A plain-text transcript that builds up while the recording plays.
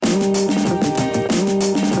Hey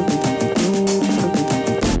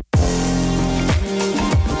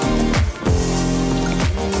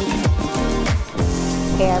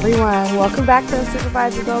everyone, welcome back to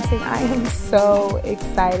Unsupervised Adulting. I am so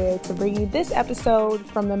excited to bring you this episode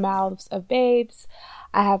from the mouths of babes.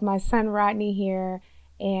 I have my son Rodney here,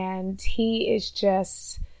 and he is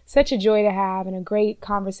just such a joy to have and a great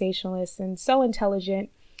conversationalist and so intelligent.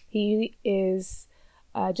 He is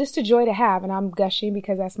just a joy to have, and I'm gushing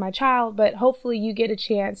because that's my child, but hopefully you get a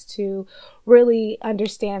chance to really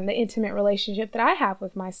understand the intimate relationship that I have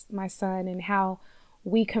with my son and how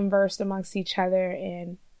we conversed amongst each other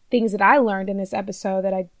and things that I learned in this episode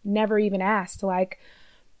that I never even asked, like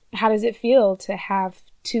how does it feel to have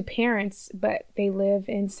two parents but they live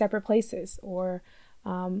in separate places? Or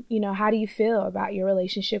how do you feel about your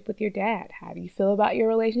relationship with your dad? How do you feel about your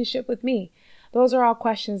relationship with me? Those are all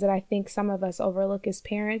questions that I think some of us overlook as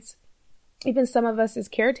parents. Even some of us as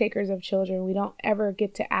caretakers of children, we don't ever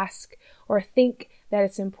get to ask or think that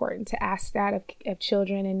it's important to ask that of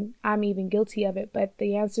children, and I'm even guilty of it, but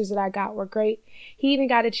the answers that I got were great. He even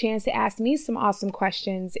got a chance to ask me some awesome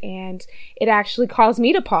questions, and it actually caused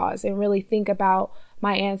me to pause and really think about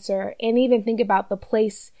my answer and even think about the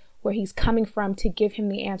place where he's coming from to give him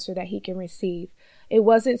the answer that he can receive. It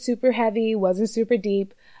wasn't super heavy, wasn't super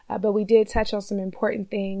deep, but we did touch on some important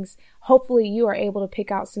things. Hopefully you are able to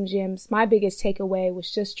pick out some gems. My biggest takeaway was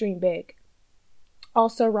just dream big.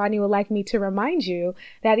 Also, Rodney would like me to remind you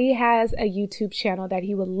that he has a YouTube channel that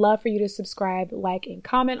he would love for you to subscribe, like, and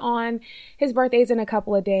comment on. His birthday's in a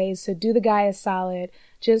couple of days, so do the guy a solid.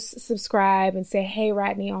 Just subscribe and say, hey,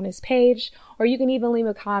 Rodney, on his page. Or you can even leave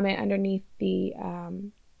a comment underneath the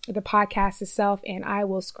podcast itself, and I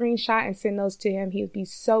will screenshot and send those to him. He would be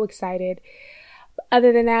so excited.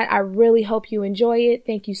 Other than that, I really hope you enjoy it.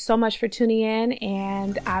 Thank you so much for tuning in,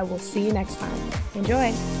 and I will see you next time.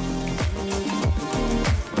 Enjoy.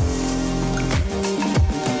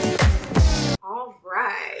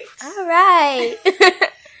 All right.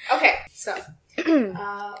 Okay, so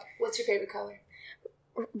what's your favorite color?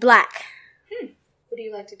 Black. What do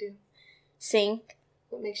you like to do? Sing.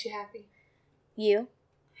 What makes you happy? You.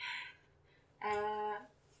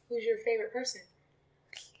 Who's your favorite person?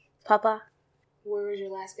 Papa. Where was your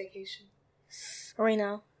last vacation?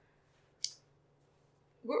 Reno.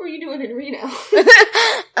 What were you doing in Reno?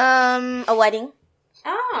 A wedding.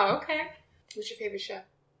 Oh, okay. What's your favorite show?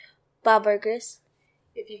 Bob Burgers.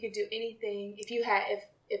 If you could do anything,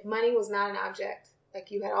 if money was not an object,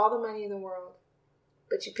 like you had all the money in the world,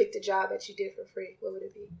 but you picked a job that you did for free, what would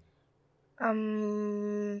it be?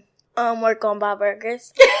 Work on Bob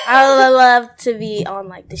Burgers. I would love to be on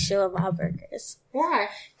like the show of Bob Burgers. Why?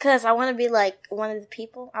 Because I want to be like one of the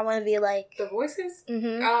people. I want to be like the voices.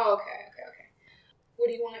 Mm-hmm. Oh, okay. What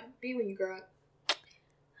do you want to be when you grow up?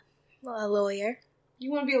 A lawyer.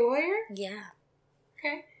 You want to be a lawyer? Yeah.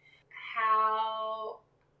 Okay. How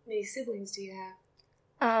many siblings do you have?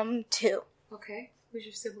 2. Okay. Who's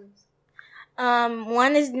your siblings?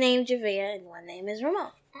 One is named Javea and one name is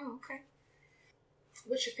Ramon. Oh, okay.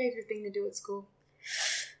 What's your favorite thing to do at school?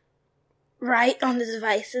 Write on the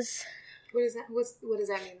devices. What is that? What does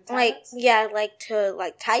that mean? Tablets? Like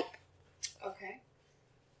to type. Okay.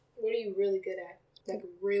 What are you really good at? Like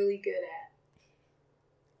really good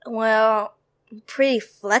at? Well, pretty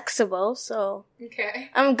flexible, so okay.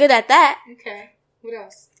 I'm good at that. Okay. What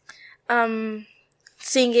else?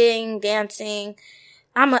 Singing, dancing.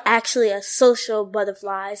 I'm actually a social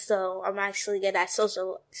butterfly, so I'm actually good at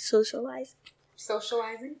socializing.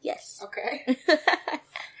 Socializing? Yes. Okay.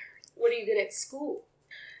 What are you good at school?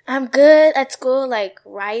 I'm good at school, like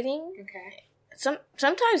writing. Okay.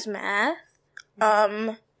 Sometimes math.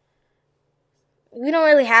 We don't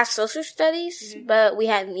really have social studies, but we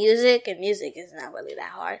have music, and music is not really that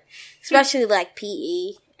hard. Especially like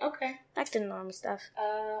PE. Okay. Like the normal stuff.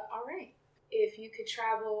 All right. If you could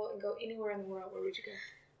travel and go anywhere in the world, where would you go?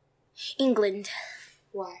 England.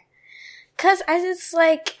 Why? Cause I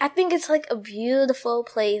think it's like a beautiful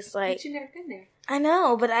place. Like, but you've never been there. I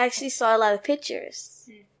know, but I actually saw a lot of pictures.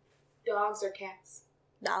 Dogs or cats?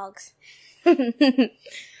 Dogs.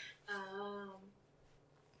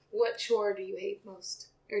 What chore do you hate most?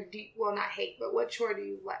 Or not hate, but what chore do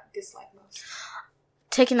you dislike most?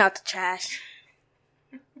 Taking out the trash.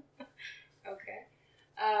 Okay.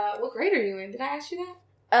 What grade are you in? Did I ask you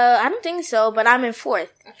that? I don't think so, but I'm in 4th.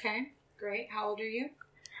 Okay, great. How old are you?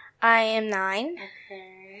 I am 9.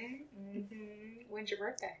 Okay. Mm-hmm. When's your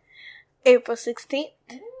birthday? April 16th.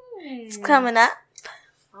 It's coming up.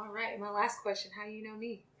 All right. My last question. How do you know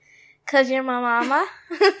me? 'Cause you're my mama.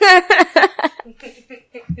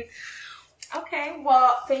 Okay.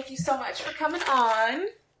 Well, thank you so much for coming on.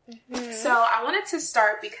 So I wanted to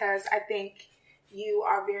start because I think you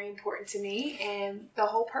are very important to me, and the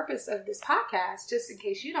whole purpose of this podcast, just in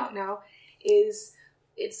case you don't know, is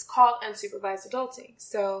it's called Unsupervised Adulting.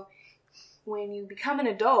 So when you become an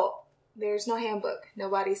adult, there's no handbook.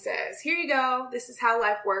 Nobody says, here you go, this is how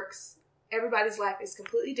life works. Everybody's life is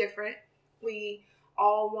completely different. We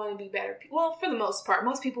all want to be better people. Well, for the most part,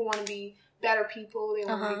 most people want to be better people. They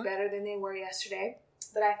want to be better than they were yesterday.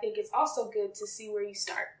 But I think it's also good to see where you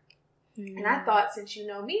start. Mm. And I thought, since you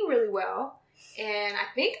know me really well, and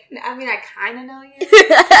I kind of know you.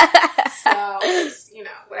 So, it's,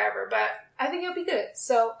 whatever. But I think it'll be good.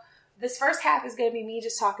 So this first half is going to be me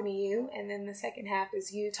just talking to you. And then the second half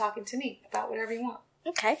is you talking to me about whatever you want.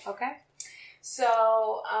 Okay.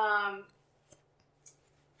 So,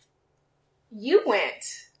 you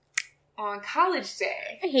went on college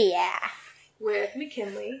day. Yeah. With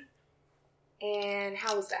McKinley. And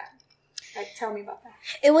how was that? Tell me about that.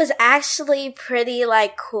 It was actually pretty,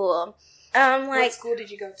 cool. What school did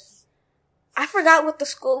you go to? I forgot what the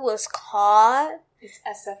school was called. It's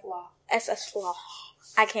SF Law. SF Law.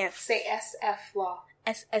 I can't say SF Law.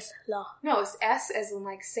 SS Law. No, it's S as in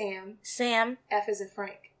Sam. Sam. F as in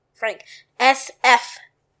Frank. SF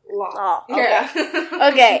Law. Okay. Yeah.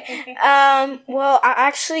 Okay. Well, I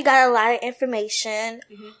actually got a lot of information,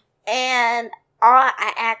 and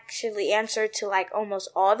I actually answered to almost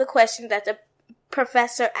all the questions that the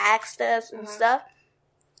professor asked us and stuff.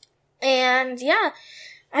 And yeah,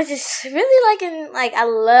 I just really I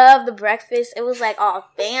love the breakfast. It was all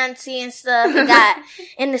fancy and stuff. It got,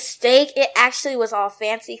 and the steak, it actually was all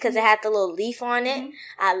fancy because it had the little leaf on it.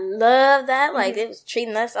 I love that. It was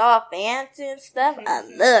treating us all fancy and stuff. I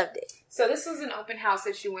loved it. So this was an open house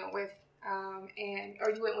that you went with, or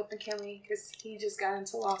you went with McKinley because he just got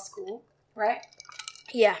into law school, right?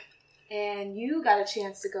 Yeah. And you got a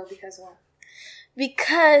chance to go because what?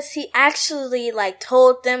 Because he actually,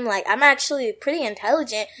 told them, I'm actually pretty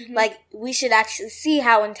intelligent. We should actually see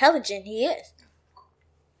how intelligent he is.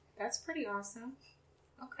 That's pretty awesome.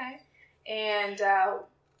 Okay. And,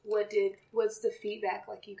 what's the feedback,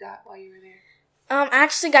 you got while you were there? I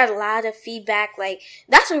actually got a lot of feedback,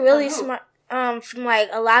 that's a really smart, from,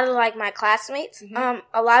 a lot of, my classmates.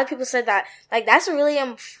 A lot of people said that, that's a really,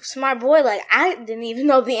 smart boy. I didn't even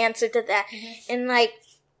know the answer to that. And,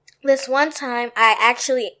 this one time, I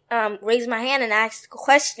actually raised my hand and asked a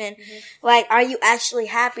question, are you actually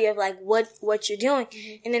happy of what you're doing?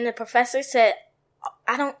 And then the professor said,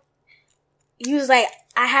 he was I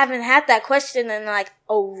haven't had that question in a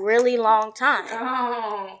really long time.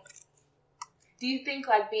 Oh. Do you think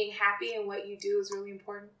being happy in what you do is really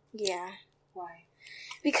important? Yeah. Why?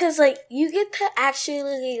 Because you get to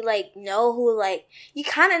actually know who you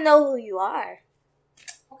kind of know who you are.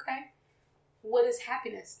 Okay. What is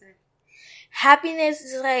happiness then? Happiness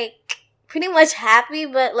is pretty much happy,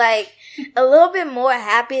 but a little bit more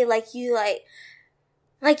happy. You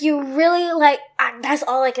really that's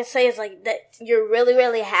all I can say is that you're really,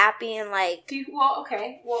 really happy and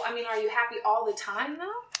okay. Well, are you happy all the time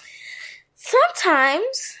though?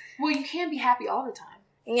 Sometimes. Well, you can't be happy all the time.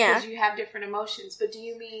 Yeah. Because you have different emotions. But do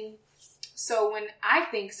you mean, so when I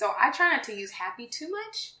think, so I try not to use happy too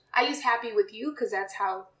much. I use happy with you because that's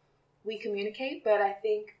how we communicate. But I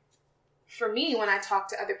think for me, when I talk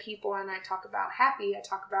to other people and I talk about happy, I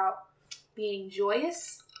talk about being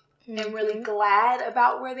joyous and really glad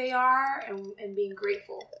about where they are and being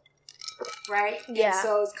grateful. Right? Yeah. And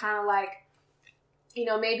so it's kind of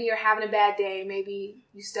maybe you're having a bad day. Maybe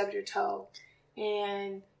you stubbed your toe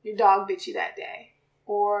and your dog bit you that day.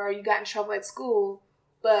 Or you got in trouble at school,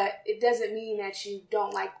 but it doesn't mean that you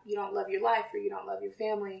don't love your life or you don't love your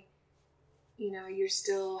family. You're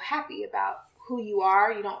still happy about who you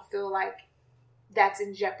are. You don't feel like that's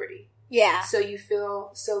in jeopardy. Yeah. So do you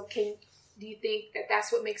think that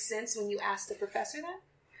that's what makes sense when you ask the professor that?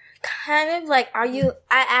 Kind of I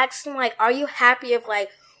asked him are you happy of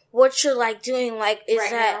what you're doing? Is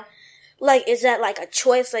right that now? Is that a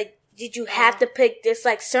choice? Did you have to pick this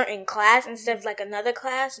certain class instead of another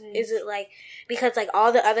class? Is it because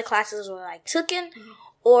all the other classes were taken,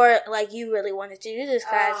 or you really wanted to do this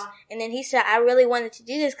class? And then he said, I really wanted to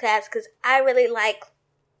do this class because I really like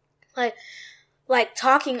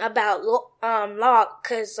talking about law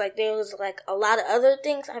because there was a lot of other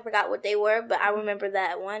things. I forgot what they were, but I remember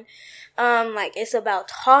that one. It's about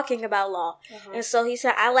talking about law, and so he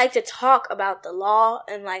said I like to talk about the law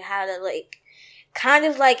and how to kind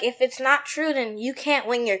of if it's not true, then you can't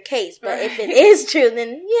win your case. But if it is true, then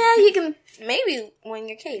yeah, you can maybe win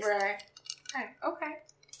your case. Right. Okay.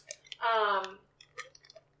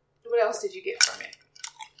 What else did you get from it?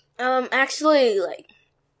 Actually,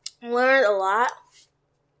 learned a lot.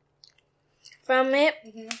 from it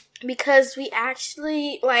because we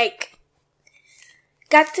actually, like,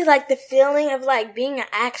 got to, like, the feeling of, like, being an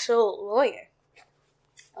actual lawyer.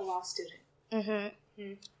 A law student.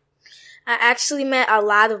 I actually met a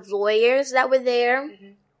lot of lawyers that were there.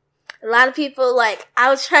 A lot of people, like, I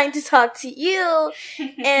was trying to talk to you,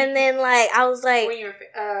 and then, like, I was like... When you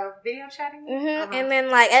were video chatting? And then,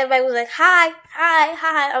 like, everybody was like, hi.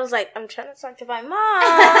 I was like, I'm trying to talk to my mom.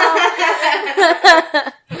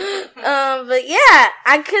 But, yeah,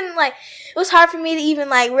 I couldn't, like... It was hard for me to even,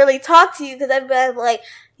 like, really talk to you, because everybody was like,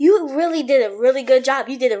 you really did a really good job.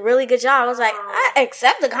 You did a really good job. I was like, I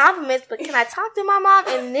accept the compliments, but can I talk to my mom?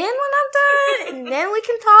 And then when I'm done, and then we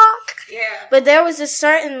can talk. Yeah. But there was a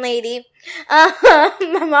certain lady,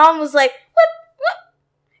 my mom was like, what?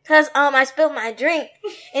 Because, I spilled my drink.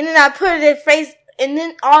 And then I put it in face, and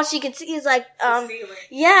then all she could see is like,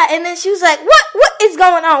 yeah. And then she was like, what is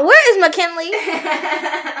going on? Where is McKinley?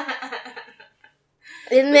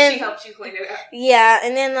 And then she helped you clean it up. Yeah.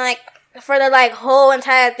 And then, like, for the, like, whole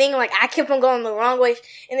entire thing, like, I kept on going the wrong way.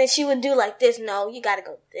 And then she would do like this. No, you gotta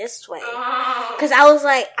go this way. Cause I was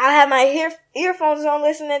like, I had my earphones on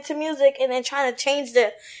listening to music and then trying to change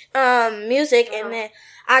the, music. And then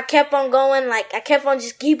I kept on going, like, I kept on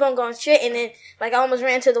just keep on going straight. And then, like, I almost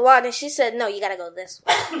ran to the wall. And she said, no, you gotta go this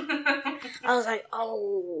way. I was like,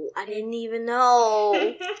 oh, I didn't even know.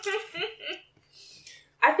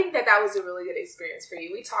 I think that was a really good experience for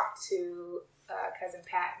you. We talked to cousin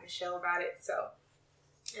Pat and Michelle about it,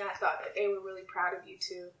 and I thought that they were really proud of you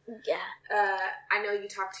too. Yeah. I know you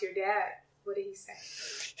talked to your dad. What did he say?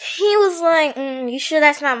 He was like, you sure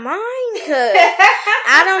that's not mine? Cause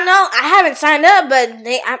I don't know. I haven't signed up, but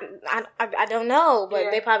I don't know.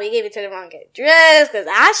 But they probably gave it to the wrong address because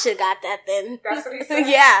I should got that then. That's what he said?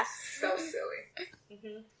 Yeah. So silly.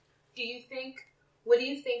 What do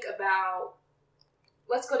you think about,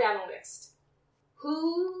 let's go down the list.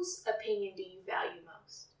 Whose opinion do you value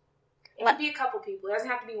most? It could be a couple people. It doesn't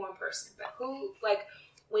have to be one person. But who, like,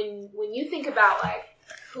 when you think about, like,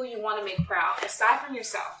 who you want to make proud, aside from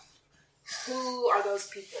yourself, who are those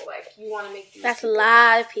people? Like, you want to make these That's people a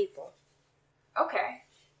lot of people. Okay.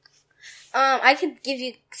 I could give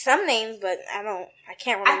you some names, but I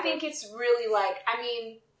can't remember. I think it's really, like, I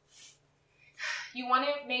mean, you want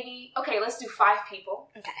to maybe, okay, let's do 5 people.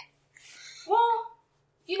 Okay. Well,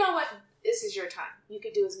 you know what? This is your time. You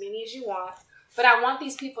could do as many as you want. But I want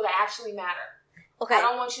these people to actually matter. Okay. I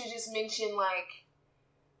don't want you to just mention, like,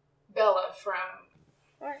 Bella from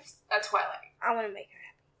Twilight. I want to make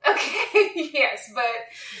her happy. Okay. Yes,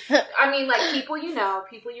 but, I mean, like, people you know,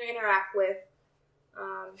 people you interact with.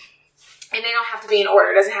 And they don't have to be in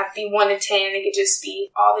order. It doesn't have to be 1 to 10. It could just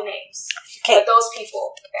be all the names. Okay. But those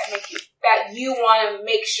people that you want to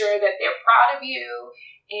make sure that they're proud of you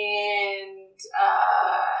and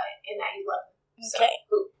that you love them. So, okay.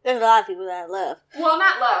 Who? There's a lot of people that I love. Well,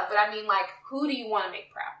 not love, but I mean, like, who do you want to make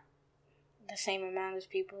proud? The same amount of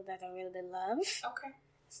people that I really love. Okay.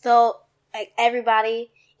 So, like,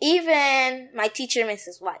 everybody, even my teacher,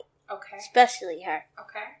 Mrs. White. Okay. Especially her.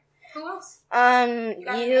 Okay. Who else?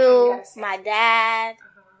 You my dad,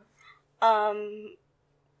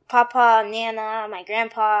 Papa, Nana, my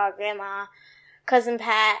grandpa, grandma, cousin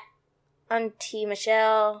Pat, Auntie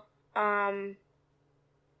Michelle,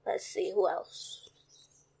 let's see, who else?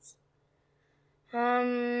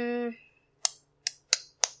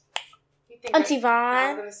 Auntie Vaughn,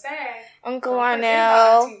 I was gonna say Uncle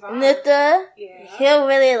Arnell, Nitha.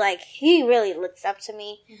 Yeah. He really looks up to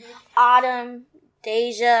me. Autumn,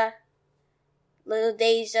 Deja, little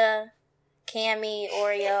Deja, Cammy,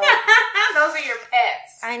 Oreo. Those are your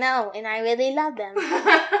pets. I know, and I really love them.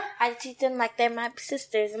 I treat them like they're my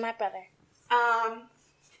sisters and my brother.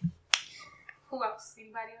 Who else?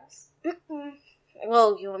 Anybody else?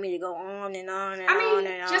 Well, you want me to go on and on and on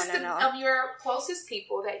and on just and on? of your closest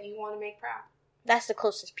people that you want to make proud. That's the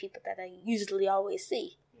closest people that I usually always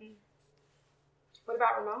see. What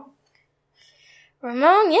about Ramon?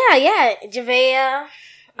 Ramon, yeah. Javea.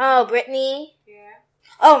 Oh, Brittany. Yeah.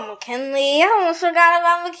 Oh, McKinley. I almost forgot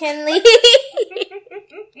about McKinley.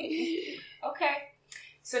 Okay.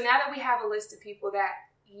 So now that we have a list of people that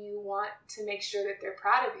you want to make sure that they're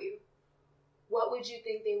proud of you, what would you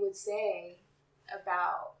think they would say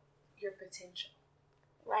about your potential?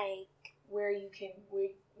 Like where your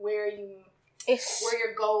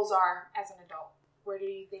goals are as an adult. Where do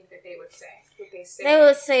you think that they would say? They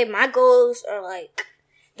would say my goals are like,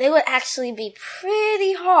 they would actually be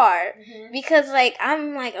pretty hard because like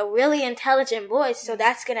I'm like a really intelligent boy, so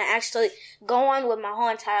that's gonna actually go on with my whole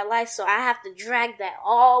entire life. So I have to drag that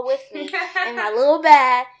all with me in my little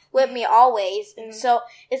bag with me always. And so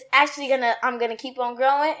it's actually I'm gonna keep on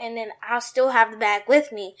growing, and then I'll still have the bag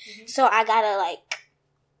with me. Mm-hmm. So I gotta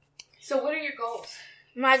So what are your goals?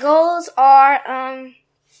 My goals are,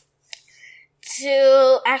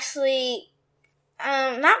 to actually,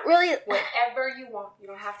 not really. Whatever you want. You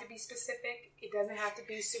don't have to be specific. It doesn't have to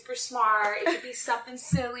be super smart. It could be something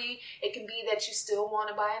silly. It can be that you still want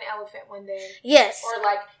to buy an elephant one day. Yes. Or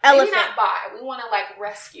elephant. Maybe not buy. We want to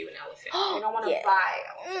rescue an elephant. We don't want to buy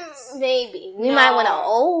elephants. Maybe. We might want to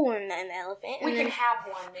own an elephant. We can have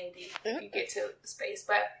one maybe if you get to space.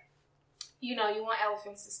 But, you want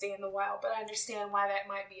elephants to stay in the wild. But I understand why that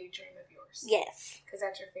might be a dream of yours. Yes. Because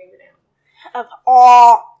that's your favorite animal. Of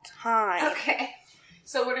all time. Okay.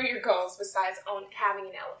 So what are your goals besides having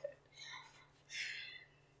an elephant?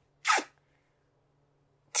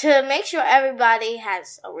 To make sure everybody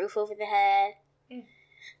has a roof over their head,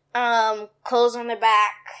 clothes on their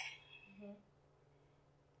back,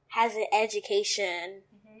 has an education.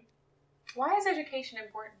 Why is education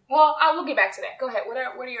important? Well, we'll get back to that. Go ahead. What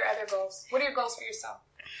are your other goals? What are your goals for yourself?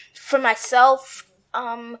 For myself,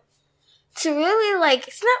 to really,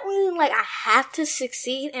 it's not really, I have to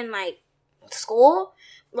succeed in, school.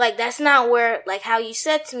 That's not where, how you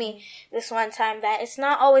said to me this one time, that it's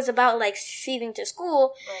not always about, succeeding to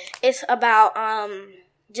school. Right. It's about,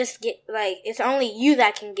 it's only you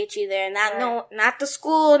that can get you there. Not the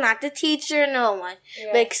school, not the teacher, no one.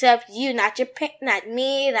 Yeah. But except you, not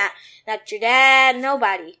me, not your dad,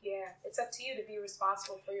 nobody. Yeah. It's up to you to be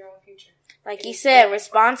responsible for your own future. Like you said,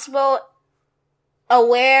 responsible,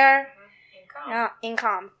 aware, and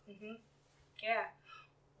calm. Mm-hmm. Yeah.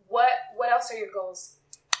 What else are your goals?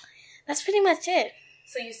 That's pretty much it.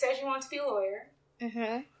 So you said you want to be a lawyer.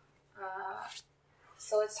 Mm-hmm.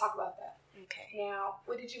 So let's talk about that. Okay. Now,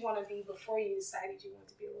 what did you want to be before you decided you wanted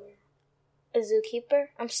to be a lawyer? A zookeeper.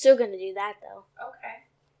 I'm still going to do that, though. Okay.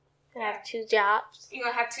 I'm going to have 2 jobs. You're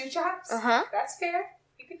going to have 2 jobs? Uh-huh. That's fair.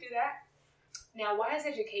 You could do that. Now, why is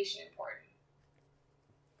education important?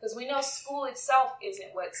 Because we know school itself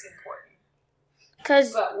isn't what's important.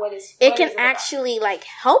 Because it can actually,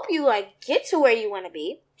 help you, get to where you want to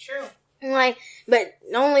be. True. But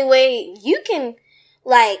the only way you can,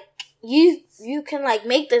 you can,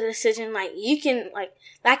 make the decision, you can,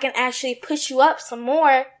 that can actually push you up some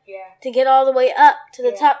more. Yeah. To get all the way up to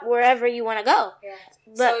the top wherever you want to go. Yeah.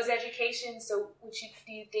 But, so is education,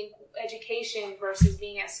 do you think education versus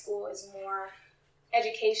being at school is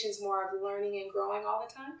education's more of learning and growing all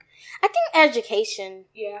the time? I think education.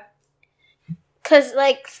 Yeah. Because,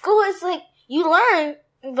 school is, you learn,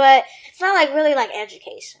 but it's not, really,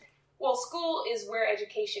 education. Well, school is where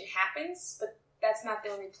education happens, but that's not the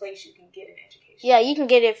only place you can get an education. Yeah, you can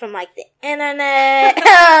get it from, the internet,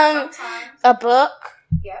 sometimes. A book.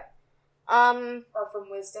 Yep. Or from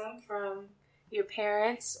wisdom from your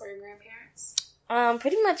parents or your grandparents.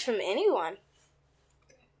 Pretty much from anyone.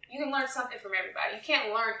 You can learn something from everybody. You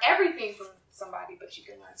can't learn everything from somebody, but you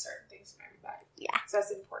can learn certain things from everybody. Yeah. So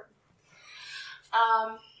that's important.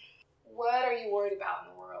 What are you worried about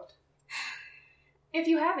in the world? If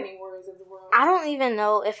you have any worries of the world. I don't even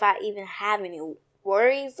know if I even have any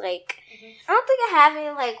worries. I don't think I have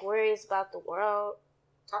any, worries about the world.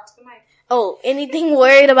 Talk to the mic. Oh, anything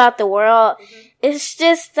worried about the world? Mm-hmm. It's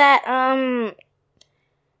just that,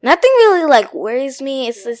 nothing really, worries me.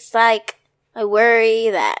 It's just, I worry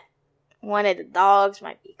that one of the dogs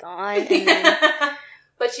might be gone. And then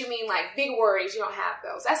but you mean, big worries, you don't have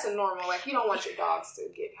those. That's a normal, you don't want your dogs to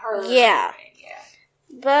get hurt. Yeah. Yeah.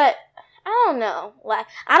 But I don't know.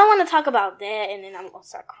 I don't want to talk about that, and then I'm going to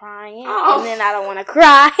start crying. Oh. And then I don't want to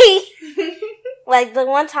cry. The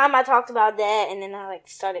one time I talked about that, and then I,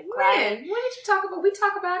 started crying. When did you talk about? We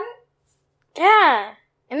talk about it? Yeah.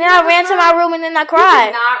 And then I ran to my room, and then I cried.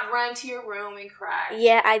 You did not run to your room and cry.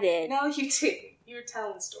 Yeah, I did. No, you didn't. You were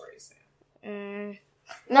telling stories. No,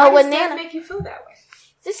 why does that make you feel that way?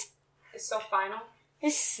 Just it's so final.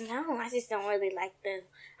 No, I just don't really like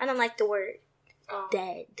I don't like the word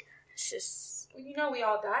dead. It's just. Well, we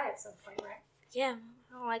all die at some point, right? Yeah,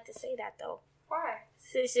 I don't like to say that though. Why?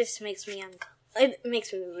 It just makes me It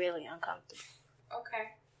makes me really uncomfortable.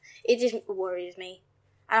 Okay. It just worries me.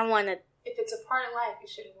 I don't want to. If it's a part of life, it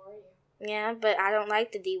shouldn't worry you. Yeah, but I don't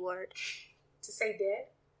like the D word. To say dead?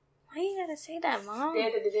 Why you gotta say that, Mom?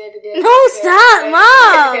 Dead. No, stop,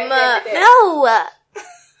 Mom! No!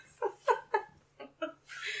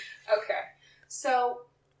 Okay. So,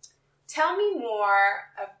 tell me more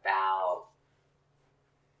about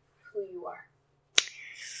who you are.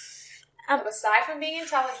 Aside from being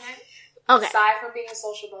intelligent, aside from being a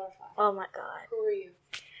social butterfly. Oh my God. Who are you?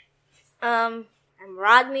 I'm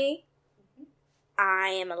Rodney. Mm-hmm. I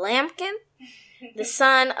am a lambkin. the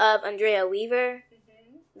son of Andrea Weaver,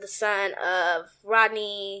 the son of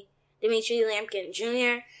Rodney Dimitri Lampkin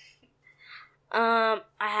Jr. I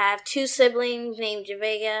have 2 siblings named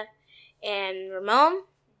Javega and Ramon.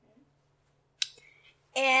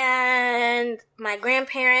 And my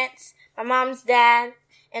grandparents, my mom's dad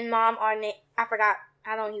and mom are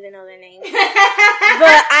I don't even know their names. But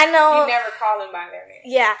I know. You never call them by their name.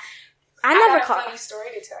 Yeah. I never got call. a funny story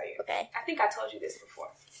to tell you. Okay. I think I told you this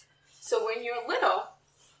before. So when you're little,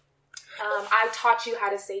 I taught you how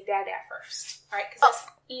to say dada first. Right? Because it's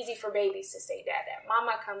easy for babies to say dada.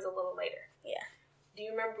 Mama comes a little later. Yeah. Do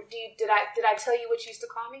you remember? Did I tell you what you used to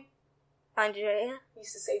call me? Andrea. You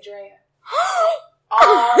used to say Drea.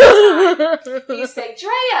 All the time. You say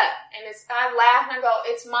Drea, and I laugh and I go,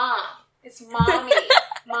 it's mom. It's mommy.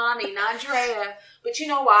 Mommy, not Drea. But you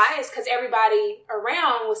know why? It's because everybody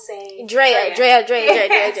around was saying Drea. So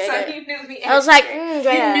you knew me. I was like, Drea.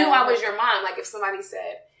 Drea. You knew I was your mom. Like if somebody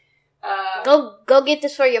said, go get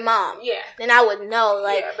this for your mom. Yeah. Then I would know,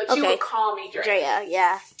 like, yeah, but you would call me Drea. Drea,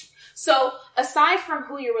 yeah. So aside from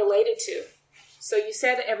who you're related to, so you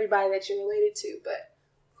said everybody that you're related to, but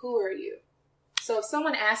who are you? So if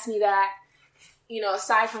someone asked me that,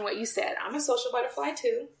 aside from what you said, I'm a social butterfly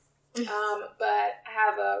too. But I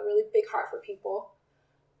have a really big heart for people.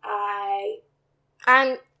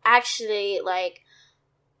 I'm actually like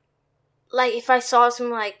if I saw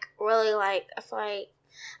some really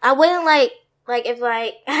I wouldn't if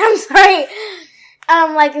I'm sorry.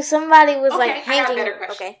 If somebody was hanging. I got a better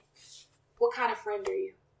question. Okay. What kind of friend are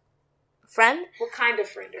you? Friend? What kind of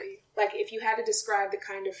friend are you? Like if you had to describe the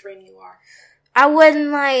kind of friend you are. I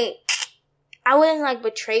wouldn't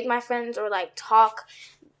betray my friends or talk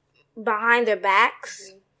behind their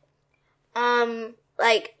backs. Mm-hmm.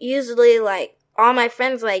 Usually all my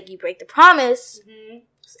friends you break the promise. Mm-hmm.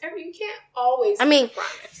 You can't always break the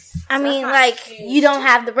promise. You don't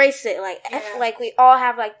have the bracelet. We all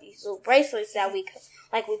have these little bracelets that we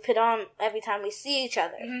put on every time we see each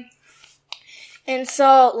other. Mm-hmm. And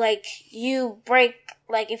so you break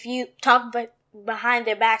if you talk behind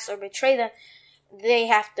their backs or betray them, they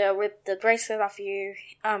have to rip the bracelet off your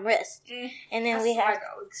wrist. And then That's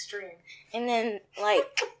extreme. And then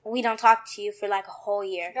we don't talk to you for a whole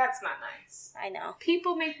year. That's not nice. I know.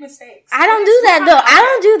 People make mistakes. I don't do that though. I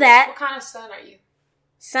don't do that. What kind of son are you?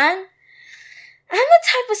 Son? I'm the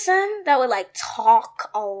type of son that would talk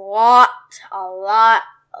a lot.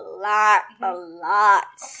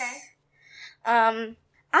 Okay. I'm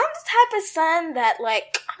the type of son that I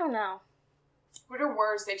don't know. What are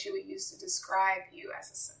words that you would use to describe you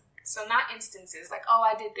as a son? So not instances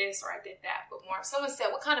I did this or I did that, but more if someone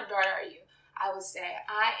said, what kind of daughter are you? I would say,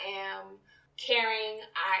 I am caring,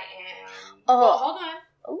 hold on.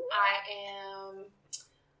 Ooh. I am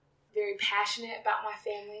very passionate about my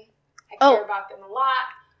family. I care about them a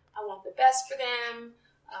lot. I want the best for them.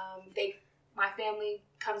 My family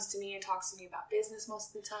comes to me and talks to me about business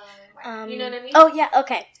most of the time. You know what I mean? Oh, yeah,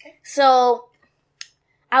 okay. So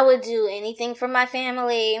I would do anything for my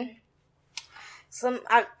family.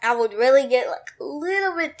 I would really get a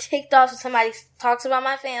little bit ticked off if somebody talks about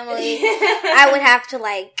my family. I would have to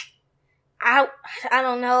I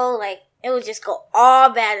don't know, it would just go all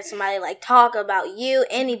bad if somebody talk about you,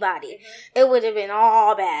 anybody. Mm-hmm. It would have been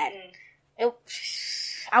all bad.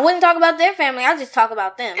 I wouldn't talk about their family. I'd just talk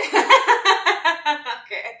about them. Okay.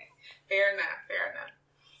 Fair enough.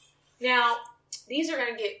 Now, these are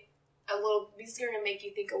going to make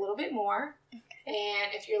you think a little bit more. Okay.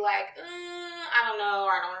 And if you're I don't know,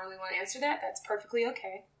 or I don't really want to answer that, that's perfectly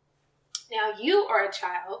okay. Now, you are a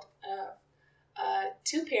child of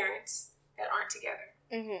 2 parents that aren't together.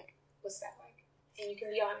 Mm-hmm. What's that like? And you can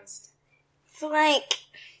be honest. It's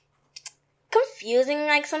confusing,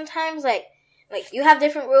 sometimes, you have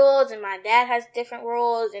different rules, and my dad has different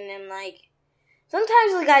rules, and then,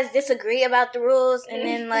 sometimes you guys disagree about the rules, and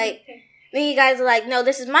then, then you guys are no,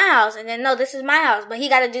 this is my house, and then, no, this is my house, but he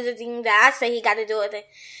gotta do the thing that I say he gotta do it,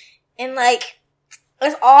 and,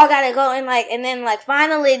 it's all gotta go, and then,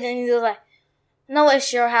 finally, then you're no,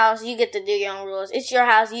 it's your house, you get to do your own rules. It's your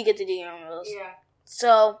house, you get to do your own rules. Yeah.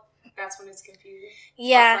 So. That's when it's confusing.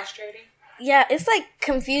 Yeah. Or frustrating. Yeah, it's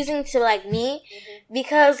confusing to me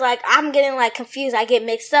because I'm getting confused. I get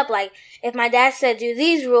mixed up. If my dad said do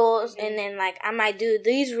these rules, and then I might do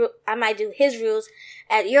his rules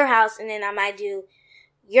at your house, and then I might do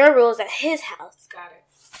your rules at his house. Got it.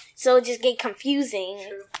 So it just get confusing.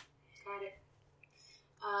 True. Got it.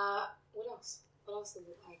 What else? What else is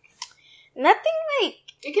it like? Nothing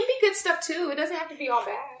It can be good stuff too. It doesn't have to be all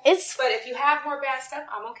bad. But if you have more bad stuff,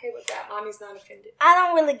 I'm okay with that. Mommy's not offended. I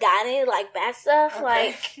don't really got any bad stuff.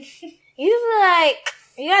 Okay. Usually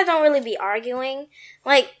you guys don't really be arguing.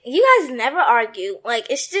 Like, you guys never argue. Like,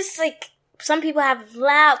 it's just like some people have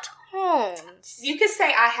loud tones. You could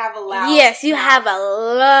say I have a loud Yes, you mouth. have a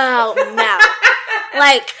loud mouth.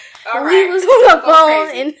 Like, all we right. was on the phone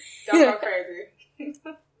crazy. and... Don't go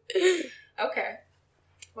crazy. Okay.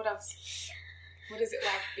 What else? What is it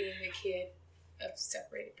like being a kid of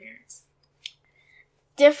separated parents?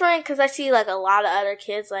 Different, because I see, like, a lot of other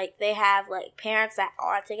kids, like, they have, like, parents that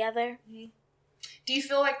are together. Mm-hmm. Do you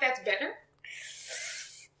feel like that's better?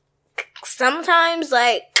 Sometimes,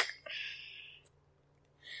 like,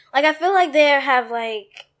 I feel like they have,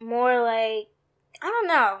 like, more, like, I don't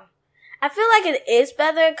know. I feel like it is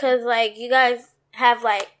better because, like, you guys have,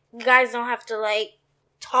 like, you guys don't have to, like,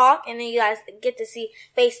 talk, and then you guys get to see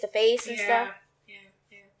face to face and stuff.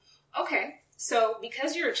 Yeah. Okay. So,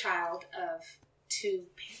 because you're a child of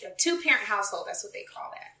two-parent household, that's what they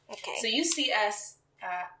call that. Okay. So, you see us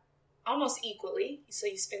almost equally. So,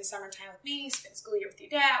 you spend summertime with me, you spend school year with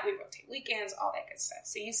your dad, we rotate weekends, all that good stuff.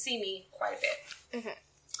 So, you see me quite a bit. Mm-hmm.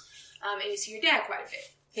 And you see your dad quite a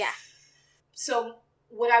bit. Yeah. So,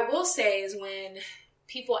 what I will say is when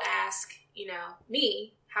people ask,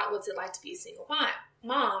 me, what's it like to be a single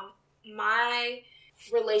mom, my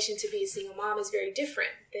relation to be a single mom is very different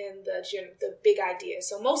than the big idea.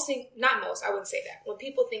 So I wouldn't say that. When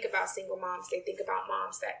people think about single moms, they think about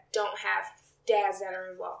moms that don't have dads that are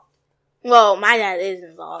involved. Well, my dad is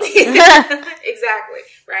involved. Exactly,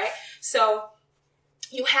 right? So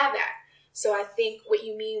you have that. So I think what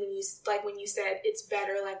you mean when you said it's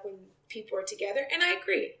better like when people are together, and I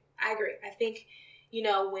agree. I think,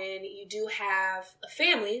 when you do have a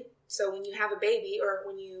family, so when you have a baby or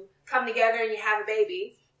when you come together and you have a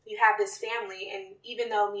baby, you have this family, and even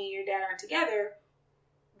though me and your dad aren't together,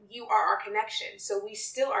 you are our connection. So we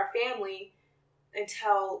still are family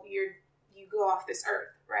until you go off this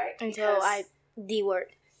earth, right? Until D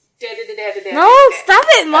word. No, stop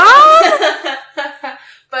it, Mom!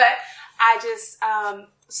 But I just,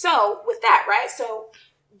 so with that, right? So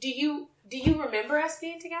do you remember us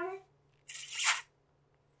being together?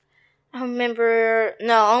 I remember,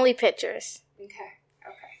 no, only pictures. Okay.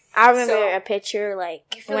 I remember a picture,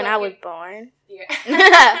 like, when I was born. Yeah.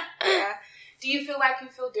 Yeah. Do you feel like you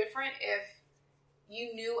feel different if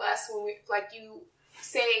you knew us when you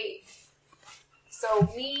say, so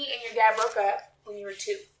me and your dad broke up when you were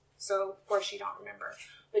 2. So, of course, you don't remember.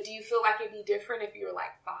 But do you feel like it'd be different if you were, 5?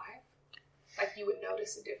 Like, you would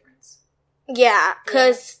notice a difference? Yeah,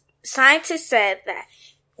 because scientists said that,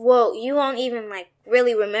 well, you won't even,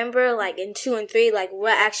 really remember, in 2 and 3,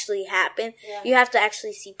 what actually happened. Yeah. You have to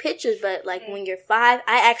actually see pictures, but, when you're 5,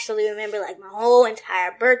 I actually remember, my whole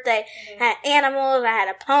entire birthday. Mm-hmm. I had animals, I had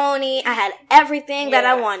a pony, I had everything that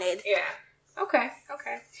I wanted. Yeah. Okay.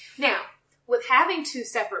 Now, with having 2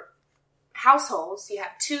 separate households, you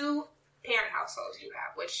have 2 parent households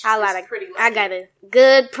which is pretty lucky. I got a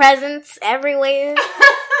good presence everywhere.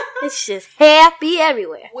 It's just happy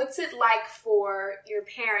everywhere. What's it like for your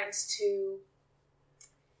parents to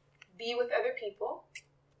be with other people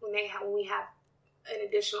when we have an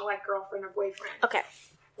additional girlfriend or boyfriend? Okay.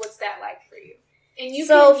 What's that like for you? And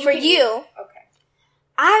okay.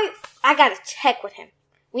 I gotta check with him.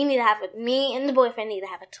 Me and the boyfriend need to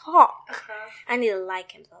have a talk. Uh-huh. I need to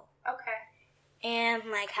like him though. Okay. And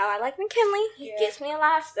how I like McKinley, he gets me a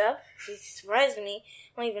lot of stuff. He surprises me.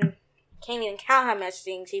 Can't even count how much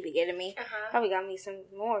things he be getting me. Uh-huh. Probably got me some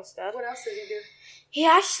more stuff. What else did he do? He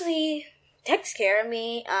actually takes care of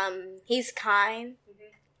me. He's kind.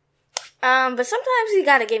 Mm-hmm. But sometimes he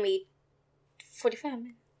gotta give me 45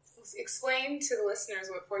 minutes. Explain to the listeners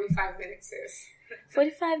what 45 minutes is.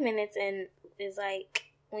 45 minutes is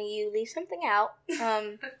when you leave something out.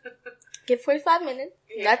 Give 45 minutes.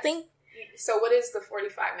 Yes. Nothing. So what is the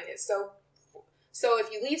 45 minutes? So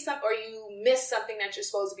if you leave or you miss something that you're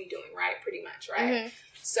supposed to be doing, right? Pretty much, right? Mm-hmm.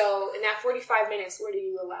 So in that 45 minutes, what are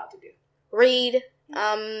you allowed to do? Read.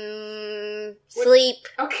 Sleep.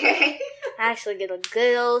 Okay. I actually get a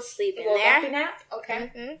good old sleep in there. A nap?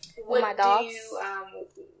 Okay. Mm-hmm. With my dogs.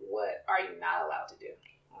 What are you not allowed to do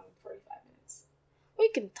on 45 minutes? We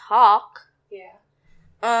can talk. Yeah.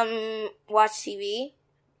 Watch TV.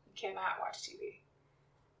 You cannot watch TV.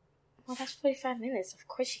 Well, that's 45 minutes. Of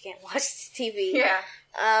course you can't watch TV. Yeah.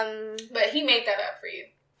 But he made that up for you.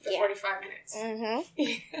 The 45 minutes. Mm-hmm.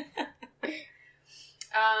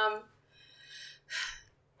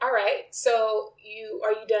 All right. So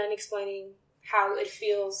are you done explaining how it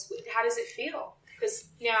feels? How does it feel? Because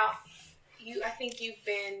now I think you've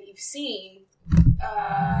seen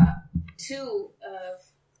 2 of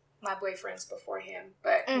my boyfriends before him,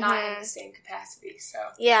 but not in the same capacity. So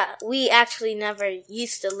yeah, we actually never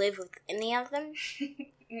used to live with any of them.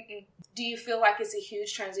 Do you feel like it's a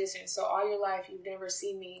huge transition? So all your life, you've never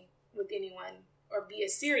seen me with anyone or be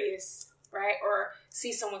as serious, right? Or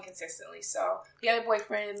see someone consistently. So the other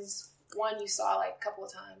boyfriends, one you saw like a couple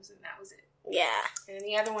of times, and that was it. Yeah. And then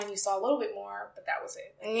the other one you saw a little bit more, but that was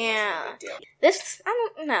it. Like, yeah. It wasn't a big deal. This, I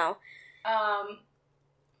don't know.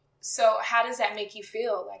 So how does that make you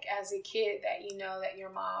feel, like, as a kid, that you know that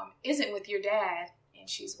your mom isn't with your dad and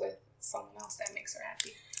she's with someone else that makes her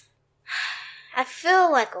happy? I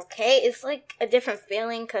feel like okay. It's like a different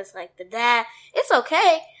feeling because, like, the dad, it's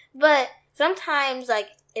okay. But sometimes, like,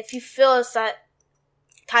 if you feel a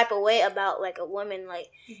type of way about, like, a woman,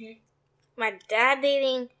 like, my dad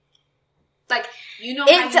dating, like, you know,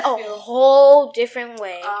 it's how you a feel. whole different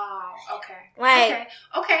way. Oh, okay. Like,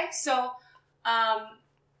 okay. So,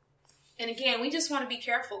 and again, we just want to be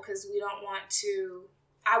careful because we don't want to.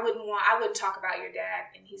 I wouldn't talk about your dad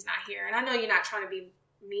and he's not here. And I know you're not trying to be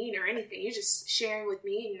mean or anything. You're just sharing with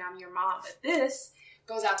me, and I'm your mom. But this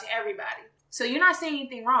goes out to everybody. So you're not saying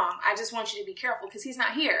anything wrong. I just want you to be careful because he's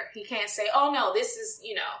not here. He can't say, "Oh no, this is,"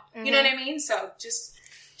 you know what I mean. So just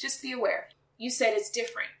be aware. You said it's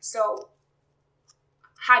different. So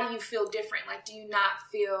how do you feel different? Like, do you not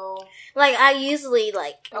feel like I usually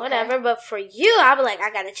like whatever, but for you, I'll be like,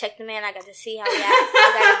 I gotta check the man. I gotta see how he acts.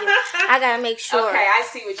 I gotta make sure. Okay, I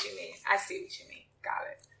see what you mean. Got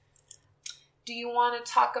it. Do you want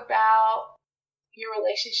to talk about your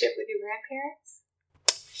relationship with your grandparents?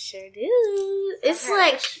 Sure do. It's okay.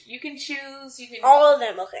 like you can choose. You can all of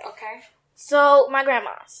them. Okay. Okay. So my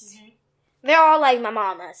grandmas, they're all like my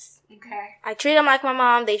mamas. Okay. I treat them like my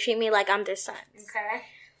mom. They treat me like I'm their son. Okay.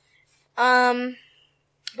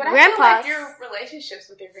 But I feel like your relationships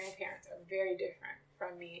with your grandparents are very different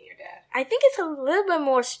from me and your dad. I think it's a little bit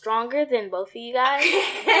more stronger than both of you guys.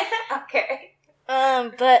 Okay.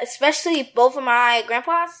 But especially both of my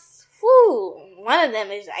grandpas, one of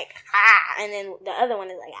them is like, and then the other one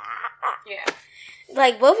is like, Yeah.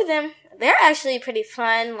 Like, both of them, they're actually pretty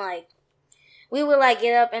fun. Like, we would, like,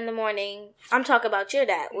 get up in the morning. I'm talking about your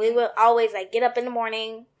dad. We would always, like, get up in the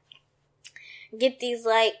morning, get these,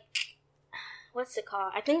 like, what's it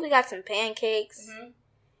called? I think we got some pancakes.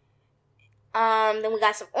 Then we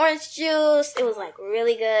got some orange juice. It was, like,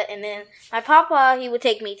 really good. And then my papa, he would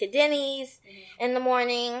take me to Denny's in the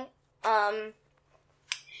morning.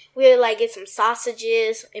 We would, like, get some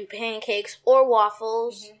sausages and pancakes or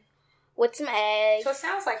waffles with some eggs. So it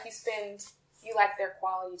sounds like you like their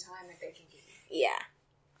quality time that they can give you. Yeah.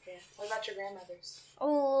 What about your grandmothers?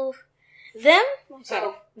 Ooh. Them?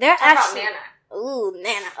 So, they're talk actually... about Nana. Ooh,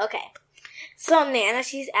 Nana. Okay. So, Nana,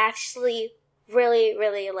 she's actually really,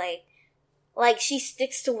 really, like, she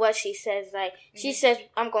sticks to what she says. Like, she says,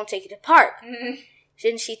 I'm going to take you to the park.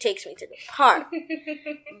 Then she takes me to the park.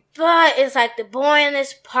 But it's, like, the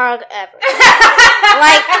boringest park ever.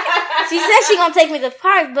 Like, she said she going to take me to the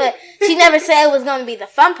park, but she never said it was going to be the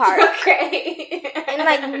fun part. Okay. And,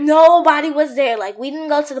 like, nobody was there. Like, we didn't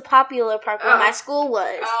go to the popular park where my school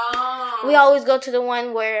was. Oh. We always go to the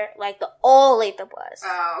one where, like, the old Latham was.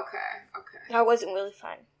 Oh, okay. That wasn't really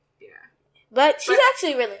fun. Yeah. But she's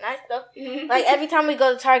actually really nice, though. Like, every time we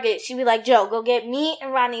go to Target, she'd be like, Joe, go get me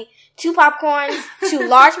and Ronnie 2 popcorns, 2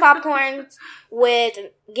 large popcorns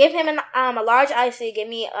give him a large icy, get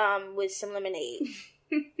me, with some lemonade.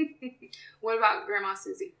 What about Grandma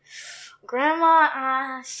Susie?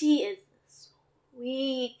 Grandma, she is the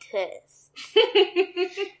sweetest.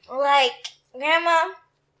 Like, Grandma,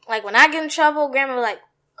 like, when I get in trouble, Grandma would like,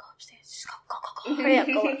 go upstairs, just go. Hurry up,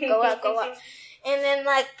 go up. And then,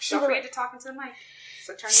 like, Don't forget to talk into the mic.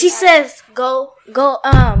 So she says, go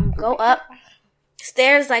up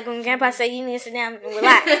stairs. Like, when Grandpa said you need to sit down and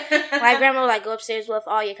relax. Like, Grandma would, like, go upstairs with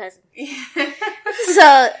all your cousins.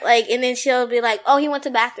 So, like, and then she'll be like, oh, he went to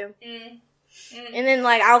the bathroom. And then,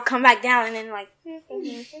 like, I'll come back down and then, like,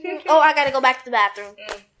 oh, I gotta go back to the bathroom.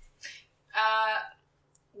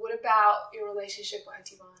 What about your relationship with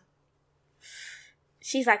Auntie Vaughn?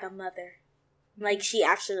 She's like a mother. Like, she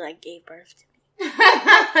actually, like, gave birth to me.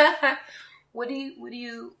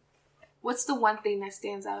 What's the one thing that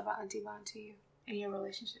stands out about Auntie Vaughn to you in your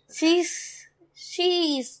relationship with her?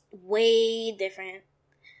 She's way different.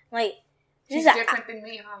 Like, she's different than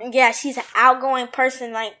me, huh? Yeah, she's an outgoing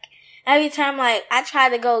person. Like, every time, like, I try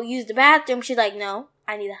to go use the bathroom, she's like, no,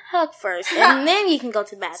 I need a hug first, and then you can go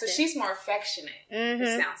to the bathroom. So she's more affectionate, it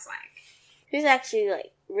sounds like. She's actually,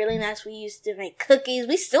 like, really nice. We used to make cookies.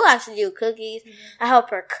 We still actually do cookies. I help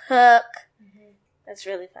her cook. That's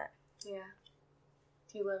really fun. Yeah.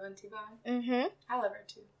 Do you love Auntie Vaughn? I love her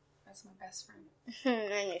too. That's my best friend.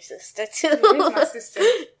 And your sister, too. He's my sister.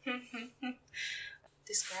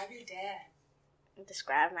 Describe your dad.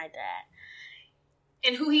 Describe my dad.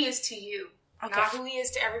 And who he is to you. Okay. Not who he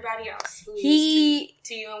is to everybody else. Who he is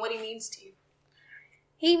to you and what he means to you.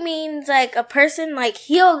 He means, like, a person, like,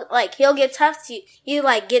 he'll get tough to you. You,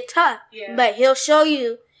 like, get tough. Yeah. But he'll show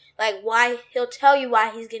you, like, why, he'll tell you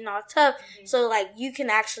why he's getting all tough. Mm-hmm. So, like, you can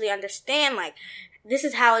actually understand, like, this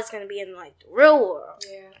is how it's going to be in, like, the real world.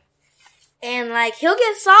 Yeah. And, like, he'll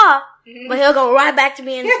get soft, but he'll go right back to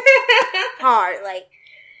being hard. Like,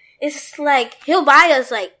 it's like, he'll buy us,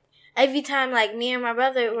 like, every time, like, me and my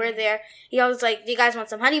brother were there, he always, like, do you guys want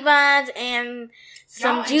some honey buns and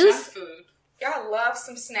some Y'all juice? junk food. Y'all love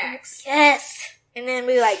some snacks. Yes. And then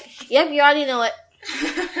we like, yep, you already know it.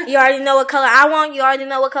 You already know what color I want. You already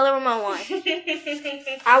know what color Ramon wants.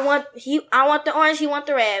 I want the orange. He want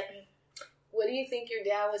the red. What do you think your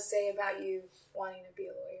dad would say about you wanting to be a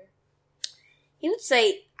lawyer? He would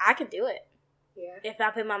say, I can do it. Yeah. If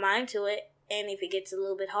I put my mind to it. And if it gets a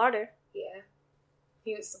little bit harder. Yeah.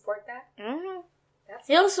 He would support that? Mm-hmm. That's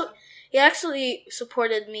He awesome. he actually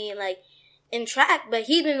supported me, like, in track, but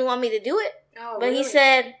he didn't want me to do it. Oh, But really? he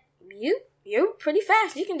said, you're pretty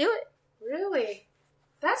fast. You can do it. Really?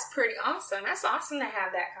 That's pretty awesome. That's awesome to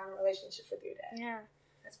have that kind of relationship with your dad. Yeah.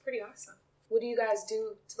 That's pretty awesome. What do you guys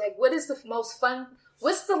do? Like, what is the most fun?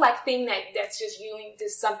 What's the, like, thing that's just you and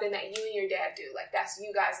just something that you and your dad do? Like, that's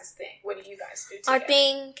you guys' thing. What do you guys do together? Our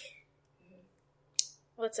thing,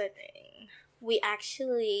 what's our thing? We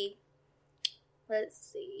actually, let's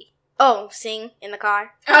see. Oh, sing in the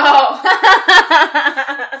car. Oh.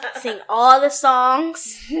 Sing all the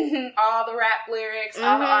songs. All the rap lyrics,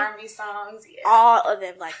 all the R&B songs. Yeah. All of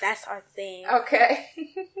them. Like, that's our thing. Okay.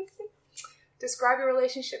 Describe your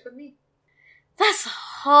relationship with me. That's a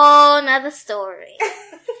whole nother story.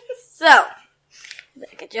 So,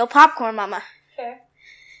 get your popcorn, mama. Okay.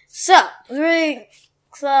 So, Be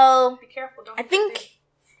careful. Don't I think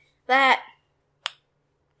that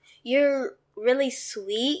you're really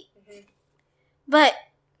sweet, but,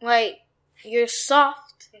 like, you're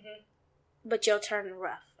soft, but you'll turn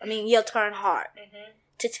rough. I mean, you'll turn hard.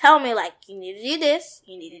 To tell me, like, you need to do this,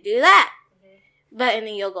 you need to do that. But, and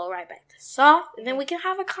then you'll go right back to soft, and then we can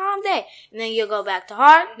have a calm day. And then you'll go back to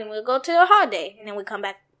hard, then we'll go to a hard day. And then we come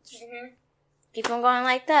back, keep on going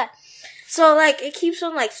like that. So, like, it keeps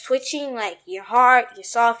on, like, switching, like, you're hard, you're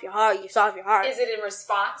soft, you're hard, you're soft, you're hard. Is it in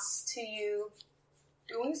response to you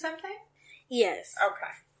doing something? Yes.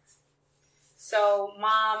 Okay. So,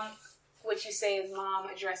 mom, what you say is mom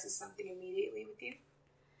addresses something immediately with you?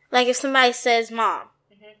 Like, if somebody says mom,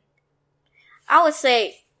 I would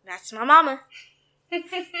say, that's my mama.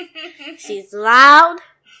 She's loud,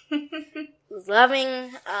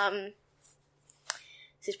 loving,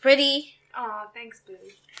 she's pretty. Oh, thanks, boo.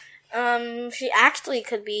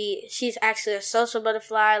 She's actually a social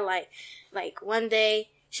butterfly. Like one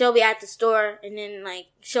day she'll be at the store and then like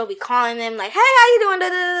she'll be calling them like, "Hey, how you doing?" Da,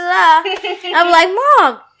 da, da, da. I'm like,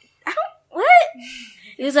 "Mom, what?"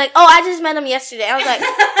 He was like, "Oh, I just met him yesterday." I was like,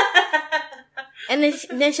 and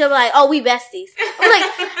then she'll be like, "Oh, we besties." I'm like,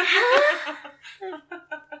 huh?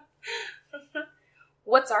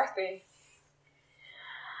 What's our thing?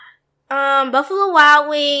 Buffalo Wild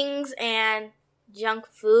Wings and junk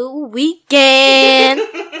food weekend.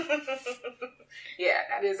 Yeah,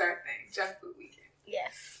 that is our thing. Junk food weekend.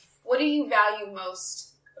 Yes. What do you value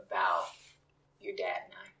most about your dad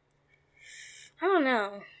and I? I don't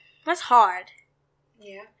know. That's hard.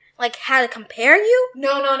 Yeah. Like how to compare you?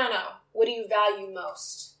 No. What do you value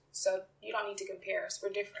most? So you don't need to compare us. We're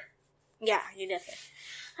different. Yeah, you're different.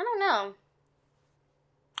 I don't know.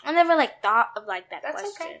 I never like thought of like that That's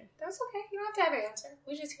question. okay. That's okay. You don't have to have an answer.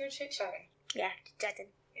 We're just here chit-chatting. Yeah, chit-chatting.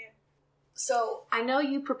 So I know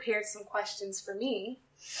you prepared some questions for me.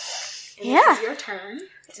 And Yeah. This is your turn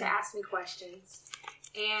to ask me questions.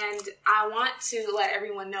 And I want to let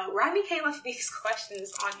everyone know, Rodney came up with these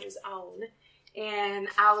questions on his own. And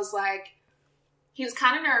I was like, he was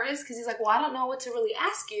kind of nervous because he's like, well, I don't know what to really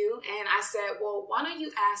ask you. And I said, well, why don't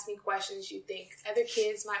you ask me questions you think other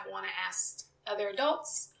kids might want to ask other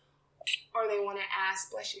adults, or they want to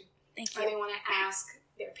ask, bless you, Thank or you. they want to ask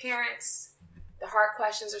their parents the hard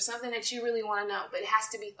questions or something that you really want to know, but it has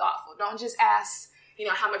to be thoughtful. Don't just ask,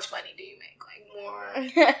 how much money do you make? Like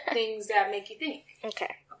more things that make you think.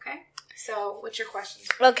 Okay. Okay? So what's your question?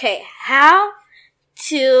 Okay, how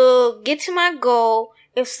to get to my goal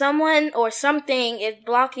if someone or something is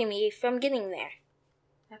blocking me from getting there?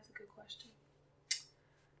 That's a good question.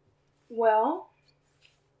 Well,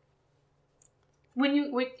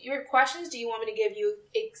 with your questions, do you want me to give you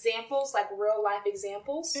examples, like real life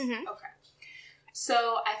examples? Mhm. Okay.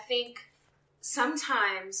 So I think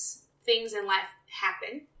sometimes things in life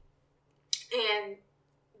happen and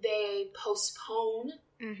they postpone.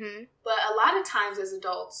 Mm-hmm. But a lot of times as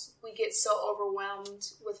adults, we get so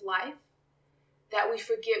overwhelmed with life that we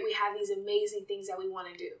forget we have these amazing things that we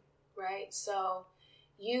want to do, right? So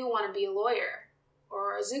you want to be a lawyer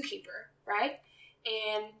or a zookeeper, right?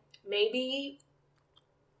 And maybe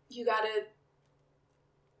you got to,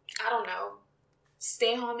 I don't know,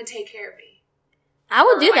 stay home and take care of me. I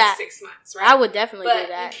would do that. 6 months, right? I would definitely do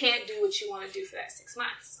that. But you can't do what you want to do for that 6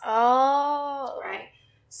 months. Oh. Right?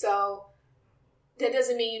 So that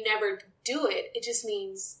doesn't mean you never do it. It just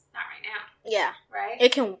means not right now. Yeah. Right?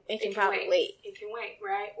 It can probably wait. It can wait,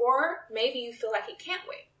 right? Or maybe you feel like it can't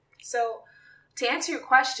wait. So to answer your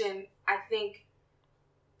question, I think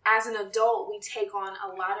as an adult, we take on a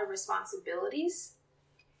lot of responsibilities.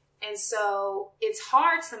 And so it's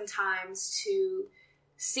hard sometimes to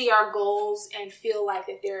see our goals and feel like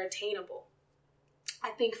that they're attainable.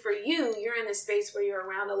 I think for you, you're in a space where you're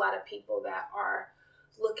around a lot of people that are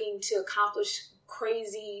looking to accomplish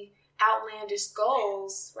crazy, outlandish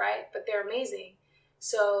goals, right? But they're amazing.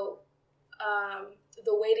 So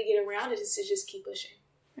the way to get around it is to just keep pushing.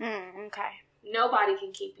 Okay. Nobody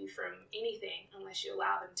can keep you from anything unless you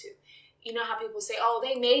allow them to. You know how people say, oh,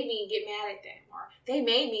 they made me get mad at them, or they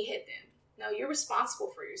made me hit them. No, you're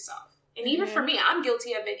responsible for yourself. And even for me, I'm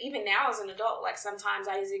guilty of it even now as an adult. Like sometimes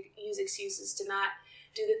I use excuses to not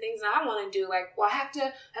do the things that I want to do. Like, well, I have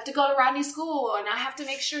to go to Rodney's school and I have to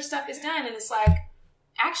make sure stuff is done. And it's like,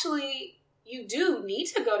 actually, you do need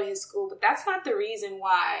to go to his school, but that's not the reason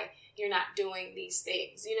why you're not doing these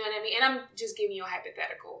things. You know what I mean? And I'm just giving you a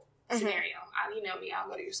hypothetical scenario. You know me, I'll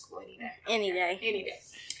go to your school any day. Any day.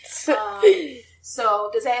 So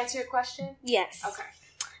does that answer your question? Yes. Okay.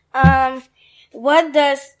 What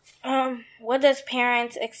does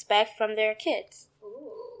parents expect from their kids?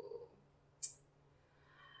 Ooh.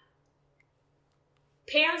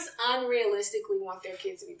 Parents unrealistically want their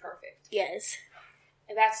kids to be perfect. Yes.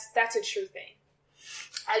 And that's a true thing.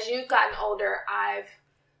 As you've gotten older, I've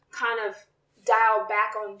kind of dialed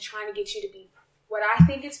back on trying to get you to be what I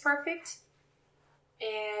think is perfect.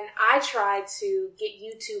 And I try to get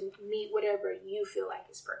you to meet whatever you feel like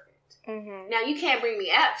is perfect. Mm-hmm. Now, you can't bring me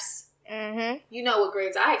F's. Mm-hmm. You know what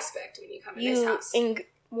grades I expect when you come in this house.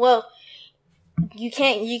 You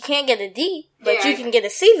can't get a D, but you can get a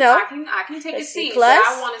C though. I can take a C plus,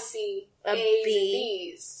 but I want to see A's and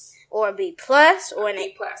B's. Or a B plus, or an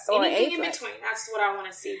B plus. Or anything an A in between. That's what I want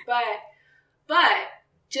to see. But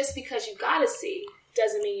just because you got a C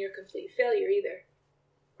doesn't mean you're a complete failure either.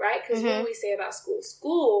 Right? Because what do we say about school?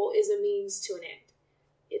 School is a means to an end.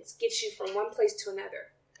 It gets you from one place to another.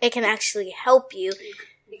 It can actually help you.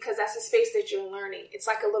 Because that's a space that you're learning. It's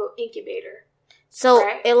like a little incubator. So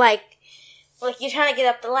right? it like you're trying to get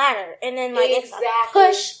up the ladder, and then it's a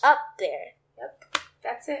push up there. Yep,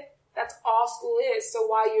 that's it. That's all school is. So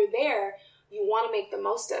while you're there, you want to make the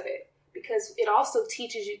most of it because it also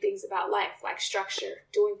teaches you things about life, like structure,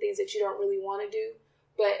 doing things that you don't really want to do,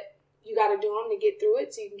 but you got to do them to get through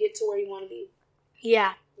it so you can get to where you want to be.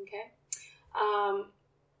 Yeah. Okay.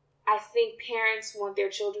 I think parents want their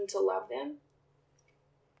children to love them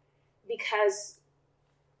because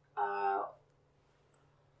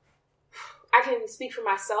I can speak for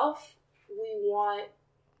myself. We want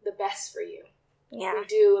the best for you. Yeah. We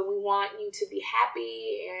do, and we want you to be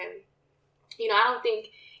happy. And, I don't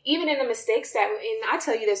think, even in the mistakes and I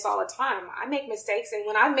tell you this all the time, I make mistakes, and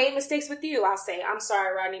when I made mistakes with you, I'll say, I'm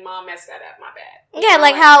sorry, Rodney, Mom messed that up, my bad. Yeah,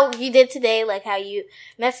 like how you did today, like how you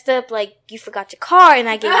messed up, like you forgot your car, and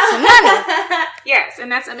I gave you some money. Yes,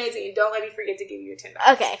 and that's amazing. Don't let me forget to give you your $10.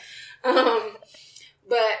 Okay.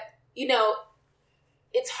 But,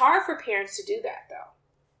 it's hard for parents to do that, though.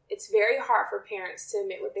 It's very hard for parents to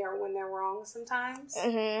admit when they're wrong sometimes.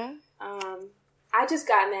 Mm-hmm. I just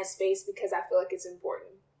got in that space because I feel like it's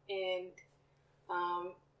important. And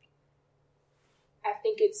I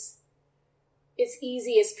think it's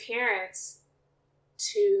easy as parents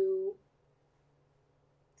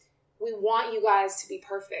we want you guys to be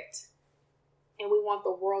perfect. And we want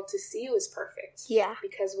the world to see you as perfect. Yeah.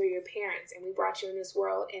 Because we're your parents and we brought you in this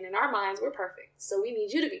world. And in our minds, we're perfect. So we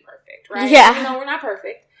need you to be perfect, right? Yeah. Even though we're not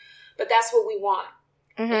perfect. But that's what we want.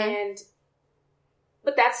 Mm-hmm.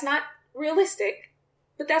 But that's not realistic.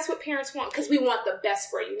 But that's what parents want. Because we want the best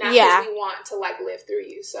for you. Not because we want to live through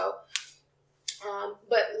you. So,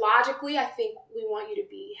 but logically, I think we want you to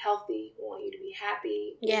be healthy. We want you to be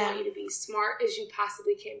happy. We want you to be smart as you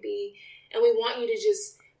possibly can be. And we want you to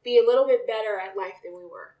just be a little bit better at life than we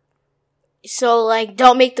were. So, like,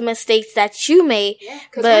 don't make the mistakes that you made. Yeah,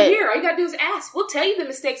 because we're here. All you gotta do is ask. We'll tell you the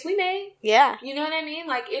mistakes we made. Yeah. You know what I mean?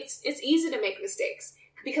 Like, it's easy to make mistakes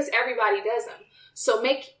because everybody does them. So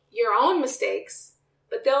make your own mistakes,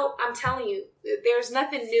 but I'm telling you, there's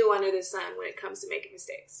nothing new under the sun when it comes to making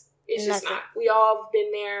mistakes. It's just not. We all have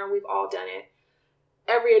been there. We've all done it.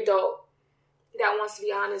 Every adult that wants to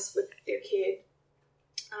be honest with their kid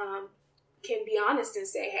can be honest and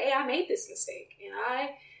say, hey, I made this mistake.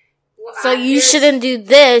 And you shouldn't do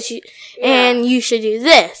this, and you should do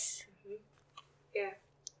this. Mm-hmm. Yeah.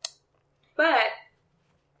 But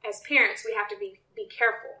as parents, we have to be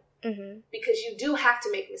careful. Mm-hmm. Because you do have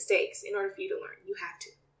to make mistakes in order for you to learn. You have to.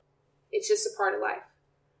 It's just a part of life.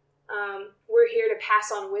 We're here to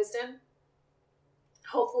pass on wisdom.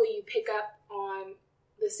 Hopefully you pick up on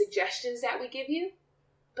the suggestions that we give you.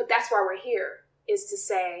 But that's why we're here, is to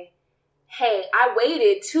say, hey, I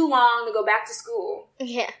waited too long to go back to school.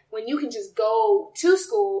 Yeah. When you can just go to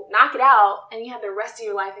school, knock it out, and you have the rest of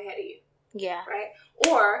your life ahead of you. Yeah. Right?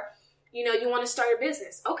 Or, you want to start a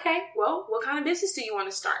business. Okay, well, what kind of business do you want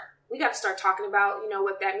to start? We got to start talking about,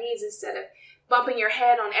 what that means instead of bumping your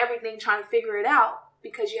head on everything, trying to figure it out,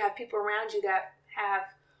 because you have people around you that have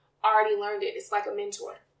already learned it. It's like a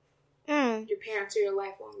mentor. Your parents are your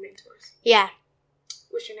lifelong mentors. Yeah.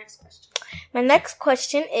 What's your next question? My next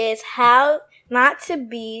question is how not to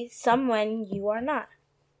be someone you are not.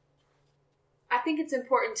 I think it's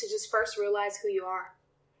important to just first realize who you are.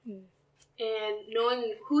 And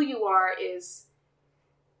knowing who you are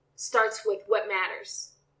starts with what matters.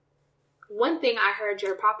 One thing I heard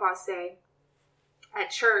Jared Papa say at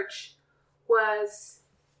church was,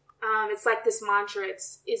 it's like this mantra.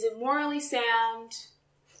 Is it morally sound?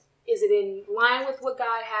 Is it in line with what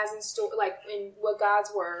God has in store, like in what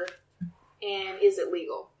God's word? And is it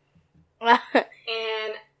legal? And,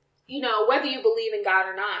 whether you believe in God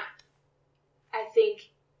or not, I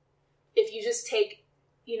think if you just take,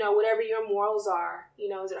 whatever your morals are,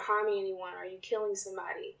 is it harming anyone? Are you killing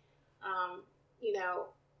somebody?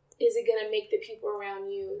 Is it going to make the people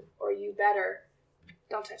around you or you better?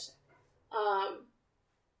 Don't touch that.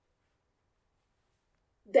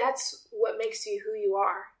 That's what makes you who you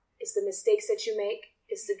are. It's the mistakes that you make.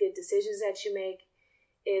 It's the good decisions that you make.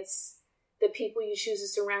 It's the people you choose to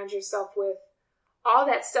surround yourself with. All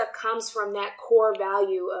that stuff comes from that core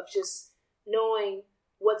value of just knowing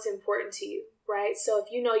what's important to you, right? So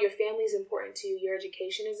if you know your family is important to you, your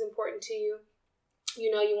education is important to you,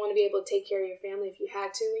 you want to be able to take care of your family if you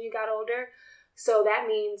had to when you got older. So that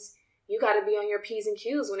means you got to be on your P's and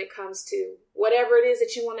Q's when it comes to whatever it is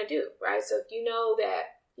that you want to do, right? So if you know that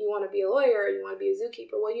you want to be a lawyer or you want to be a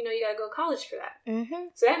zookeeper, well, you got to go to college for that. Mm-hmm.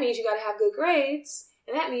 So that means you got to have good grades,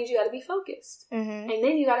 and that means you got to be focused. Mm-hmm. And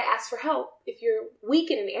then you got to ask for help if you're weak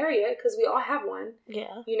in an area, because we all have one.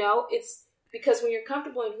 Yeah. It's because when you're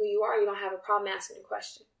comfortable in who you are, you don't have a problem asking a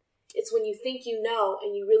question. It's when you think you know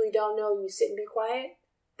and you really don't know and you sit and be quiet,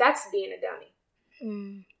 that's being a dummy.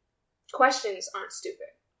 Mm. Questions aren't stupid.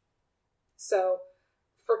 So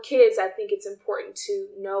for kids, I think it's important to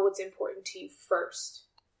know what's important to you first.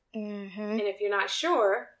 Mm-hmm. And if you're not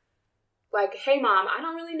sure, like, hey, Mom, I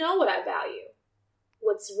don't really know what I value.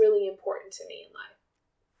 What's really important to me in life?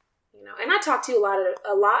 And I talk to you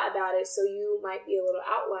a lot about it, so you might be a little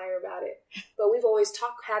outlier about it. But we've always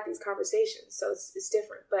had these conversations, so it's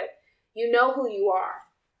different. But you know who you are.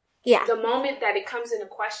 Yeah. The moment that it comes into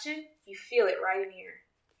question, you feel it right in here.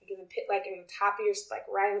 Like in the top of your, like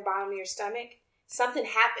right in the bottom of your stomach. Something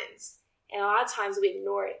happens, and a lot of times we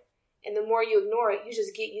ignore it. And the more you ignore it, you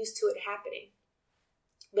just get used to it happening.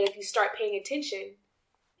 But if you start paying attention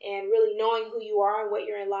and really knowing who you are and what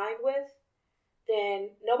you're in line with, then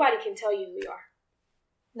nobody can tell you who you are.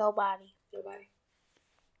 Nobody.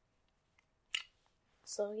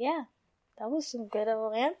 So, yeah. That was some good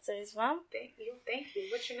old answers, Mom. Thank you.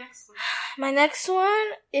 What's your next one? My next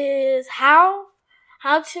one is how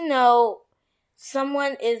to know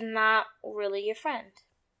someone is not really your friend.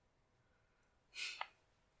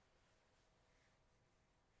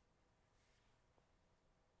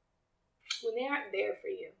 When they aren't there for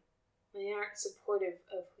you, when they aren't supportive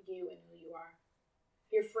of you and who you are.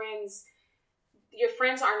 Your friends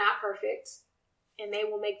are not perfect, and they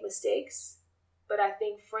will make mistakes. But I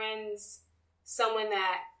think friends, someone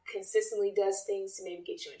that consistently does things to maybe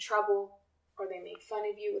get you in trouble, or they make fun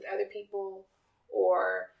of you with other people,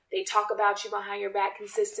 or they talk about you behind your back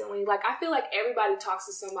consistently. Like, I feel like everybody talks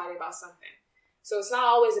to somebody about something. So it's not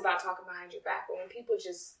always about talking behind your back, but when people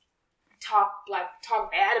just talk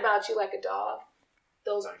bad about you like a dog,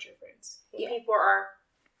 those aren't your friends. When people are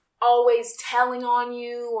always telling on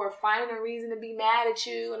you or finding a reason to be mad at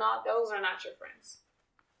you and all, those are not your friends.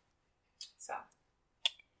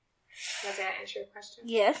 Does that answer your question?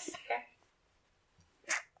 Yes. Okay.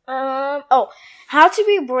 How to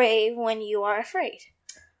be brave when you are afraid.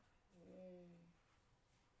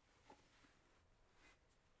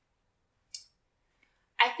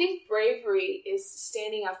 I think bravery is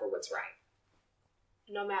standing up for what's right,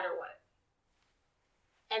 no matter what.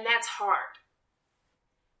 And that's hard.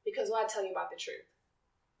 Because what I tell you about the truth.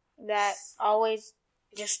 That always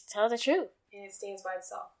just tell the truth. And it stands by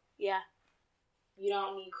itself. Yeah. You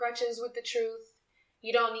don't need crutches with the truth.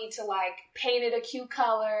 You don't need to paint it a cute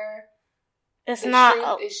color. It's the not.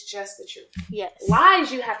 Truth is just the truth. Yes.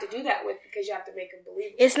 Lies you have to do that with because you have to make them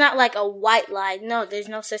believe it. It's not like a white lie. No, there's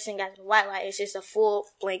no such thing as a white lie. It's just a full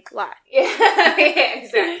blank lie. Yeah,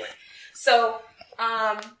 exactly. So,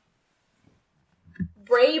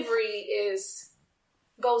 bravery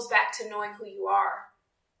goes back to knowing who you are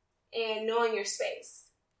and knowing your space.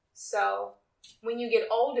 So, when you get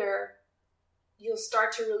older, you'll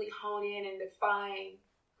start to really hone in and define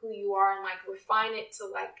who you are and refine it to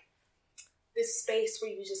this space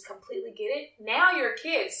where you just completely get it. Now you're a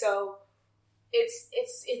kid, so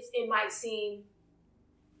it might seem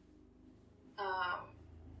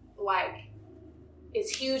like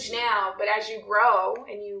it's huge now, but as you grow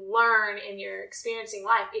and you learn and you're experiencing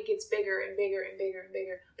life, it gets bigger and bigger and bigger and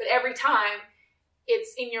bigger. But every time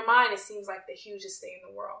it's in your mind, it seems like the hugest thing in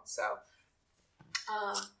the world. So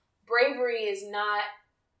bravery is not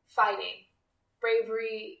fighting.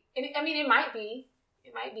 Bravery, I mean, it might be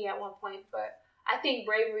at one point, but I think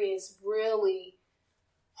bravery is really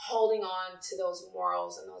holding on to those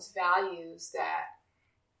morals and those values that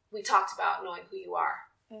we talked about, knowing who you are,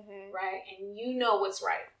 right? And you know what's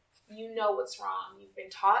right. You know what's wrong. You've been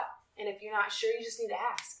taught, and if you're not sure, you just need to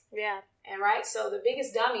ask. Yeah. And right? So the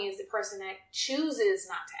biggest dummy is the person that chooses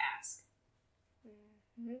not to ask.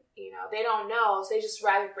 You know, they don't know, so they just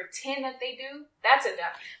rather pretend that they do. That's a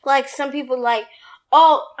dummy. Some people I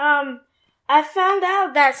found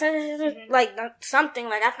out that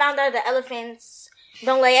something I found out that elephants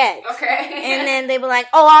don't lay eggs. Okay. And then they were like,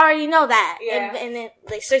 "Oh, I already know that." Yeah. And then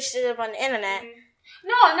they searched it up on the internet.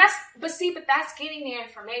 No, and that's getting the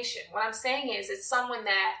information. What I'm saying is, it's someone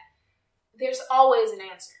that there's always an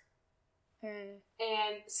answer,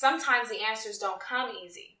 and sometimes the answers don't come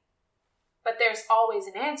easy, but there's always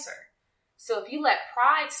an answer. So if you let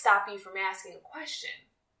pride stop you from asking a question,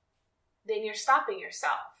 then you're stopping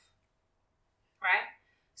yourself. Right?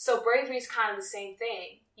 So bravery is kind of the same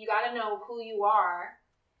thing. You got to know who you are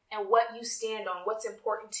and what you stand on, what's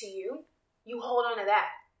important to you. You hold on to that.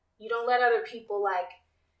 You don't let other people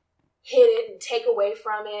hit it and take away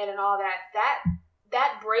from it and all that.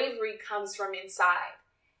 That bravery comes from inside.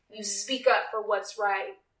 You speak up for what's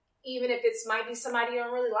right, even if it might be somebody you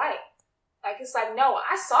don't really like. It's no,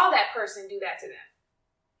 I saw that person do that to them.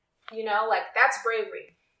 You know, that's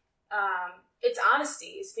bravery. It's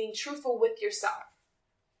honesty. It's being truthful with yourself.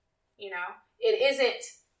 You know, it isn't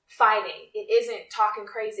fighting. It isn't talking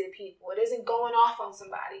crazy to people. It isn't going off on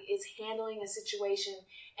somebody. It's handling a situation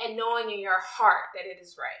and knowing in your heart that it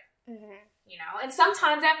is right. You know, and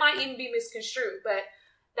sometimes that might even be misconstrued, but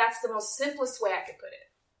that's the most simplest way I could put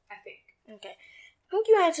it, I think. Okay. I think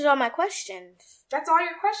you answered all my questions. That's all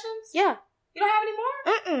your questions? Yeah. You don't have any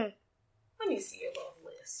more? Let me see your little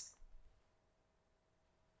list.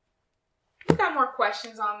 You got more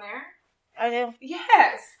questions on there. I do?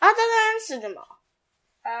 Yes. I thought I answered them all.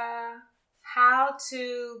 How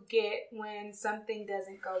to get when something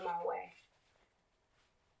doesn't go my way.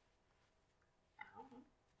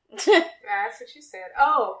 That's what you said.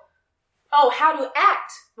 Oh, how to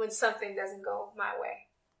act when something doesn't go my way.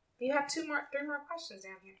 You have 3 more questions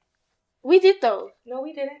down here. We did those. No,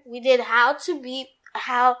 we didn't. We did how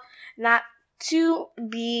not to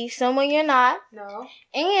be someone you're not. No.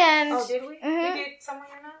 And did we? We did someone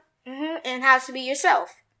you're not. And how to be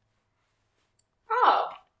yourself. Oh,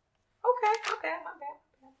 okay, my bad.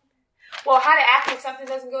 Well, how to act when something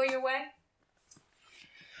doesn't go your way?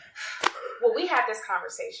 Well, we had this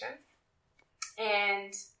conversation,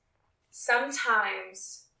 and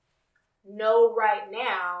sometimes no right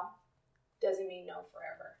now doesn't mean no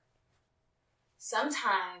forever.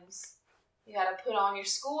 Sometimes you got to put on your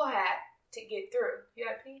school hat to get through. You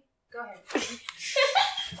got to pee? Go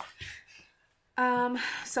ahead.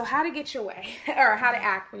 So how to get your way, or how to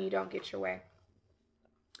act when you don't get your way.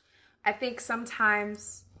 I think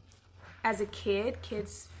sometimes as a kid,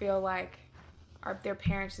 kids feel like their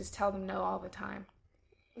parents just tell them no all the time.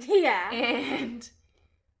 Yeah. And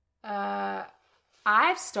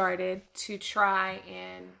I've started to try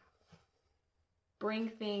and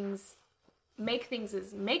make things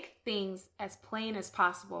as plain as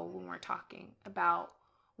possible when we're talking about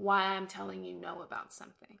why I'm telling you no about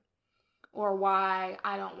something. or why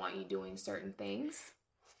I don't want you doing certain things.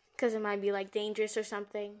 Because it might be like dangerous or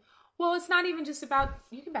something. Well, it's not even just about,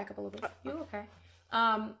 you can back up a little bit. You're okay.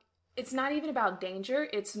 It's not even about danger.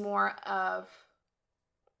 It's more of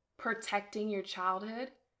protecting your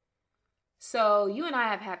childhood. So you and I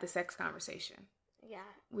have had the sex conversation. Yeah.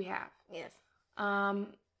 We have. Yes.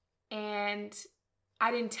 And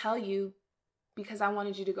I didn't tell you because I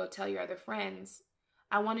wanted you to go tell your other friends.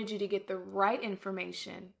 I wanted you to get the right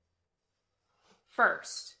information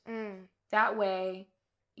first. That way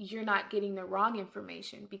you're not getting the wrong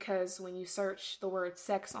information, because when you search the word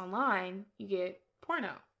sex online, you get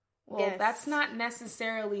porno. Well, that's not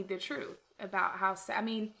necessarily the truth about how, I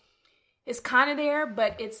mean, it's kind of there,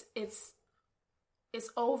 but it's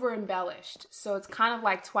over embellished. So it's kind of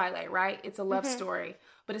like Twilight, right? It's a love story,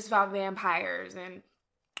 but it's about vampires and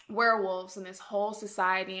werewolves and this whole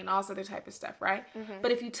society and all this other type of stuff, right?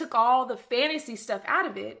 But if you took all the fantasy stuff out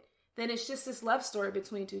of it, then it's just this love story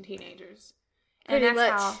between two teenagers. And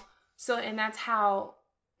that's how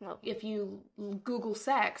if you Google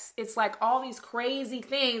sex, it's like all these crazy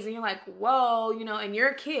things and you're like, whoa, you know, and you're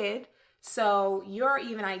a kid. So your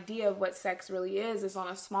even idea of what sex really is on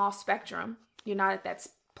a small spectrum. You're not at that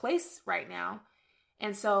place right now.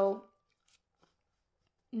 And so,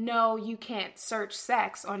 no, you can't search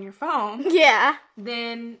sex on your phone. Yeah.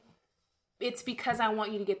 Then it's because I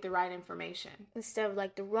want you to get the right information. Instead of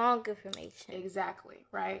like the wrong information. Exactly,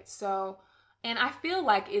 right? So, and I feel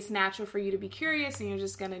like it's natural for you to be curious and you're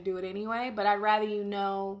just going to do it anyway. But I'd rather you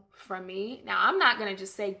know from me. Now, I'm not going to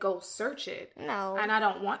just say go search it. No. And I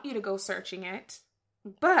don't want you to go searching it.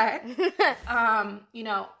 But, you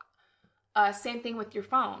know, same thing with your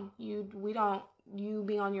phone. You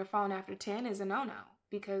being on your phone after 10 is a no-no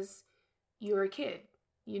because you're a kid.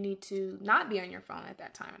 You need to not be on your phone at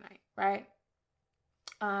that time of night, right?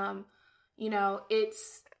 You know,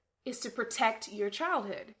 it's to protect your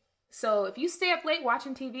childhood. So if you stay up late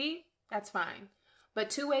watching TV, that's fine. But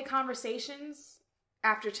two-way conversations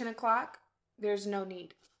after 10 o'clock, there's no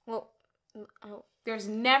need. Well, there's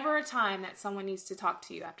never a time that someone needs to talk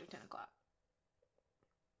to you after 10 o'clock.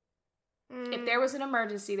 If there was an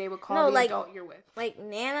emergency, they would call the adult you're with. Like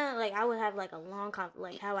Nana, like I would have like a long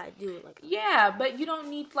like how I do it. Like yeah, but you don't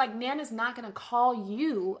need, like, Nana's not going to call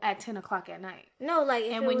you at 10 o'clock at night. No, like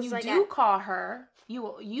if and when you do call her,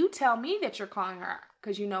 you tell me that you're calling her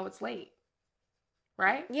because you know it's late,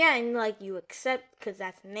 right? Yeah, and like you accept because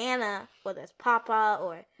that's Nana or that's Papa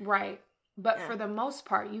or right. But for the most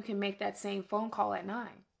part, you can make that same phone call at 9.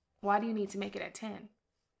 Why do you need to make it at 10?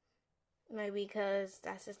 Maybe because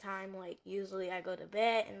that's the time, like, usually I go to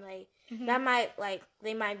bed, and, like, that might, like,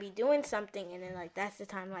 they might be doing something, and then, like, that's the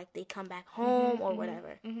time, like, they come back home or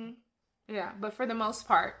whatever. Yeah, but for the most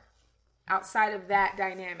part, outside of that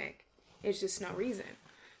dynamic, it's just no reason.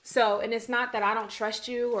 So, and it's not that I don't trust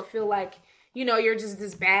you or feel like, you know, you're just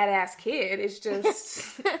this badass kid. It's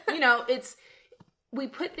just, you know, we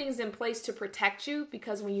put things in place to protect you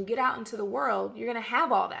because when you get out into the world, you're going to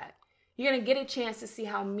have all that. You're going to get a chance to see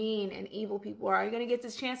how mean and evil people are. You're going to get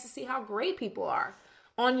this chance to see how great people are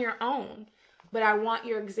on your own. But I want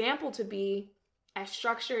your example to be as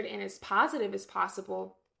structured and as positive as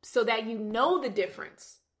possible so that you know the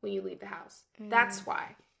difference when you leave the house. That's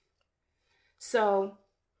why. So,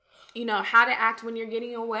 you know, how to act when you're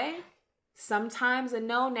getting away. Sometimes a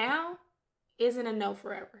no now isn't a no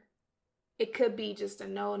forever. It could be just a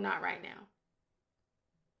no, not right now.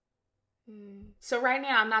 So right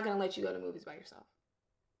now, I'm not going to let you go to movies by yourself.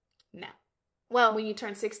 No. Well, when you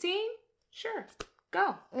turn 16, sure,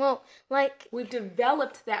 go. Well, like... We've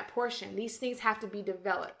developed that portion. These things have to be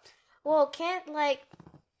developed. Well, can't, like...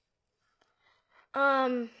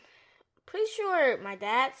 Pretty sure my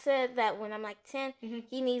dad said that when I'm, like, 10,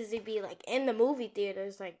 he needs to be, like, in the movie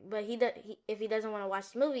theaters. Like, but if he doesn't want to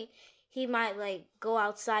watch the movie... He might, like, go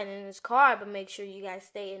outside in his car, but make sure you guys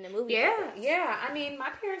stay in the movie. Yeah. I mean, my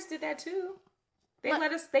parents did that, too.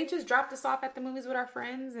 They just dropped us off at the movies with our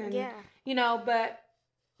friends. And, you know, but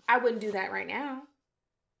I wouldn't do that right now.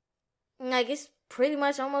 Like, it's pretty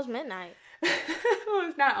much almost midnight. Well,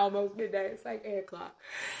 it's not almost midnight. It's like 8 o'clock.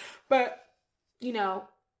 But, you know,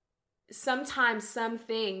 sometimes some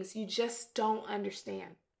things you just don't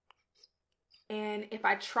understand. And if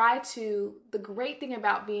I try to, the great thing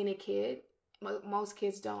about being a kid, most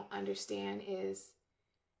kids don't understand, is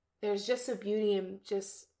there's just a beauty in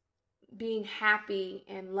just being happy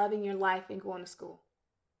and loving your life and going to school.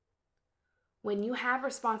 When you have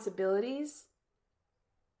responsibilities,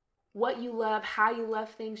 what you love, how you love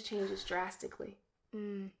things changes drastically.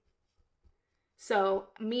 So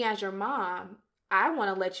me as your mom, I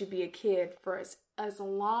want to let you be a kid for as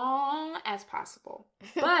long as possible.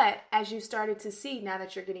 But as you started to see, now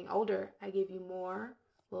that you're getting older, I give you a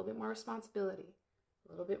little bit more responsibility,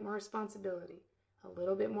 a little bit more responsibility, a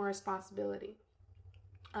little bit more responsibility.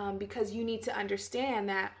 Because you need to understand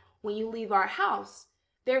that when you leave our house,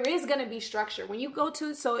 there is going to be structure. When you go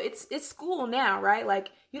to, so it's school now, right? Like,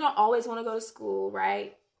 you don't always want to go to school,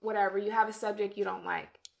 right? Whatever, you have a subject you don't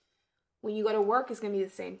like. When you go to work, it's going to be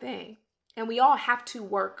the same thing. And we all have to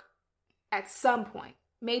work at some point.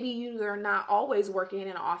 Maybe you are not always working in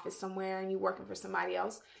an office somewhere and you're working for somebody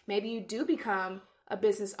else. Maybe you do become a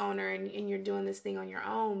business owner and you're doing this thing on your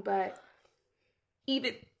own. But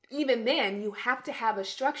even then, you have to have a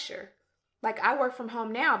structure. Like, I work from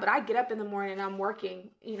home now, but I get up in the morning and I'm working,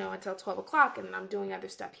 until 12 o'clock, and then I'm doing other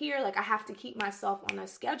stuff here. Like, I have to keep myself on a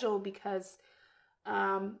schedule because,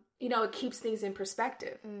 it keeps things in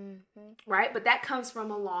perspective, right? But that comes from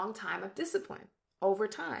a long time of discipline over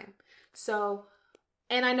time. So,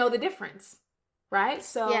 and I know the difference, right?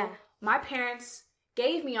 So my parents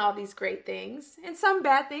gave me all these great things and some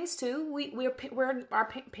bad things too.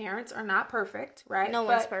 Our parents are not perfect, right?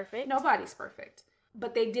 One's perfect. Nobody's perfect.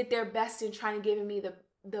 But they did their best in trying to give me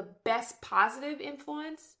the best positive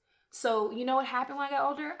influence. So, you know what happened when I got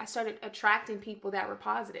older? I started attracting people that were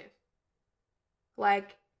positive.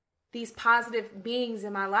 Like, these positive beings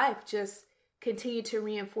in my life just continue to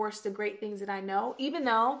reinforce the great things that I know, even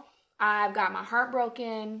though I've got my heart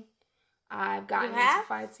broken. I've gotten into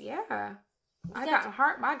fights. Yeah. I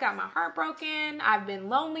got my heart broken. I've been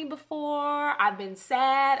lonely before. I've been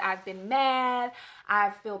sad. I've been mad.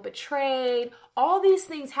 I feel betrayed. All these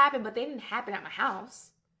things happen, but they didn't happen at my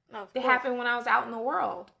house. No, they happened when I was out in the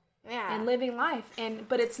world. Yeah. And living life.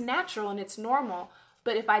 But it's natural and it's normal.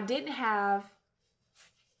 But if I didn't have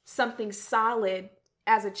something solid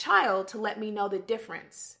as a child to let me know the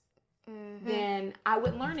difference, then I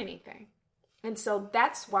wouldn't learn anything. And so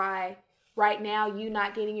that's why right now you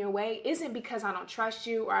not getting your way isn't because I don't trust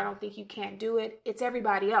you or I don't think you can't do it. It's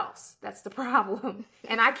everybody else. That's the problem.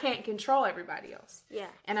 And I can't control everybody else. Yeah.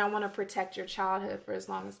 And I want to protect your childhood for as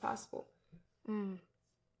long as possible. Does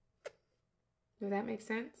that make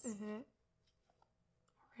sense? All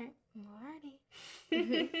right.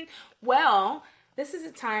 Alrighty. Well, this is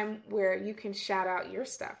a time where you can shout out your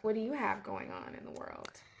stuff. What do you have going on in the world?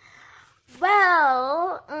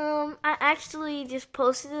 Well, I actually just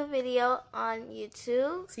posted a video on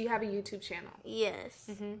YouTube. So you have a YouTube channel? Yes.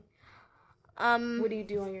 What do you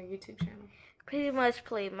do on your YouTube channel? Pretty much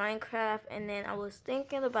play Minecraft, and then I was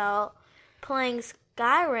thinking about playing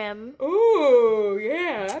Skyrim. Ooh,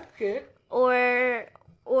 yeah, that's good. Or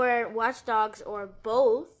Watch Dogs, or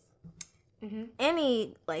both.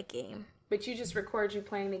 Any game. But you just record you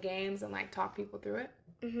playing the games and talk people through it?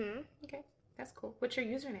 Okay, that's cool. What's your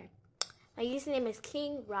username? My username is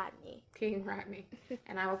King Rodney. King Rodney.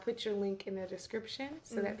 And I will put your link in the description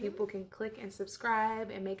so that people can click and subscribe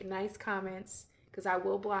and make nice comments, because I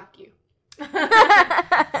will block you.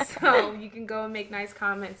 So you can go and make nice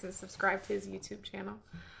comments and subscribe to his YouTube channel.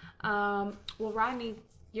 Well, Rodney,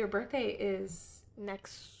 your birthday is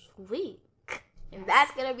next week. And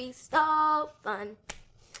that's going to be so fun.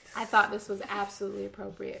 I thought this was absolutely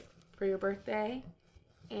appropriate for your birthday.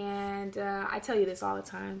 And I tell you this all the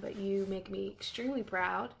time, but you make me extremely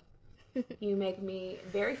proud. You make me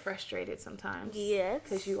very frustrated sometimes. Yes.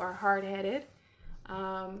 Because you are hard-headed.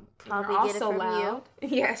 Probably you're get it also from loud. you.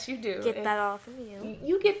 Yes, you do. Get that all from you.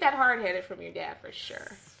 You get that hard-headed from your dad for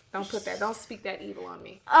sure. Don't speak that evil on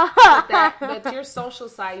me. But your social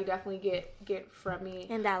side, you definitely get from me.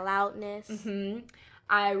 And that loudness.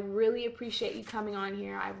 I really appreciate you coming on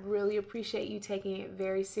here. I really appreciate you taking it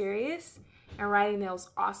very serious and writing those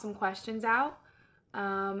awesome questions out.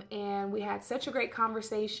 And we had such a great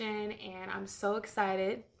conversation, and I'm so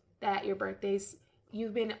excited that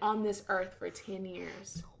you've been on this earth for 10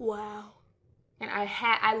 years. Wow. And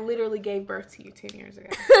I literally gave birth to you 10 years ago.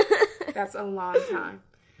 That's a long time.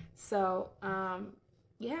 So,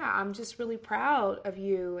 I'm just really proud of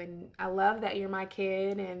you, and I love that you're my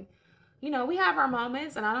kid. And, we have our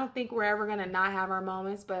moments, and I don't think we're ever going to not have our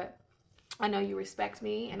moments, but I know you respect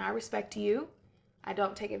me, and I respect you. I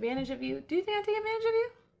don't take advantage of you. Do you think I take advantage of you?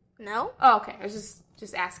 No. Oh, okay. I was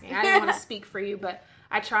just asking. I didn't want to speak for you, but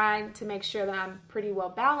I try to make sure that I'm pretty well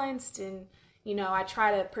balanced, and, I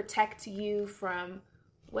try to protect you from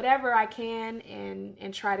whatever I can,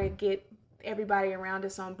 and try to get everybody around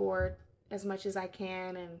us on board as much as I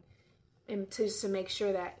can, and to make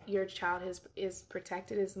sure that your child is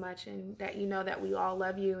protected as much, and that that we all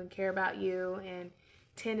love you and care about you. And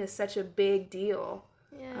 10 is such a big deal.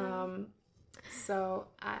 Yeah. So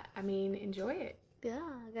I mean, enjoy it. Yeah,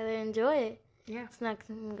 I gotta enjoy it. Yeah.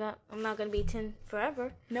 I'm not gonna be 10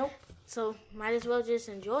 forever. Nope. So might as well just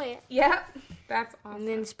enjoy it. Yeah. That's awesome. And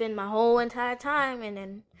then spend my whole entire time, and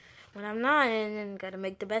then when I'm 9, and then gotta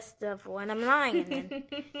make the best of when I'm 9, and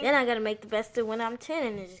then I gotta make the best of when I'm 10,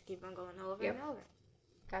 and then just keep on going over and over.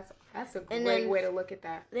 That's a great way to look at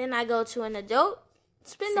that. Then I go to an adult,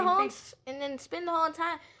 spend the whole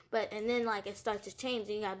time. And then like it starts to change,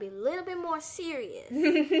 and you gotta be a little bit more serious.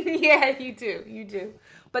 Yeah, you do.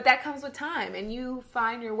 But that comes with time, and you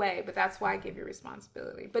find your way. But that's why I give you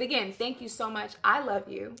responsibility. But again, thank you so much. I love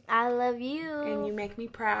you. I love you. And you make me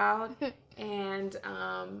proud. And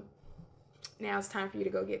now it's time for you to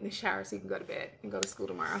go get in the shower so you can go to bed and go to school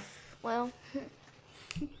tomorrow. Well.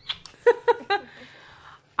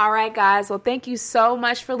 All right, guys. Well, thank you so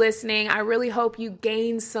much for listening. I really hope you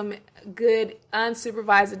gained some good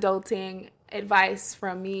unsupervised adulting advice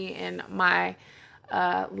from me and my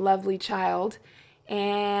lovely child.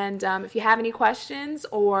 And if you have any questions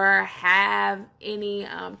or have any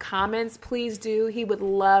comments, please do. He would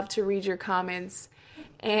love to read your comments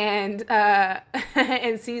and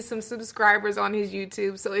and see some subscribers on his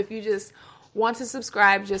YouTube. So if you just want to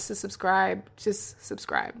subscribe, just subscribe.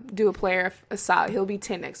 Do a player a solid. He'll be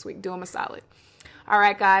 10 next week. Do him a solid. All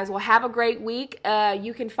right, guys. Well, have a great week.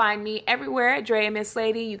 You can find me everywhere at Drea Miss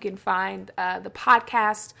Lady. You can find the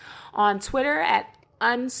podcast on Twitter at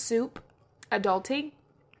Unsup Adulting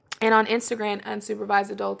and on Instagram,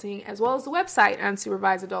 Unsupervised Adulting, as well as the website,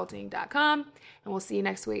 unsupervisedadulting.com. And we'll see you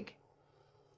next week.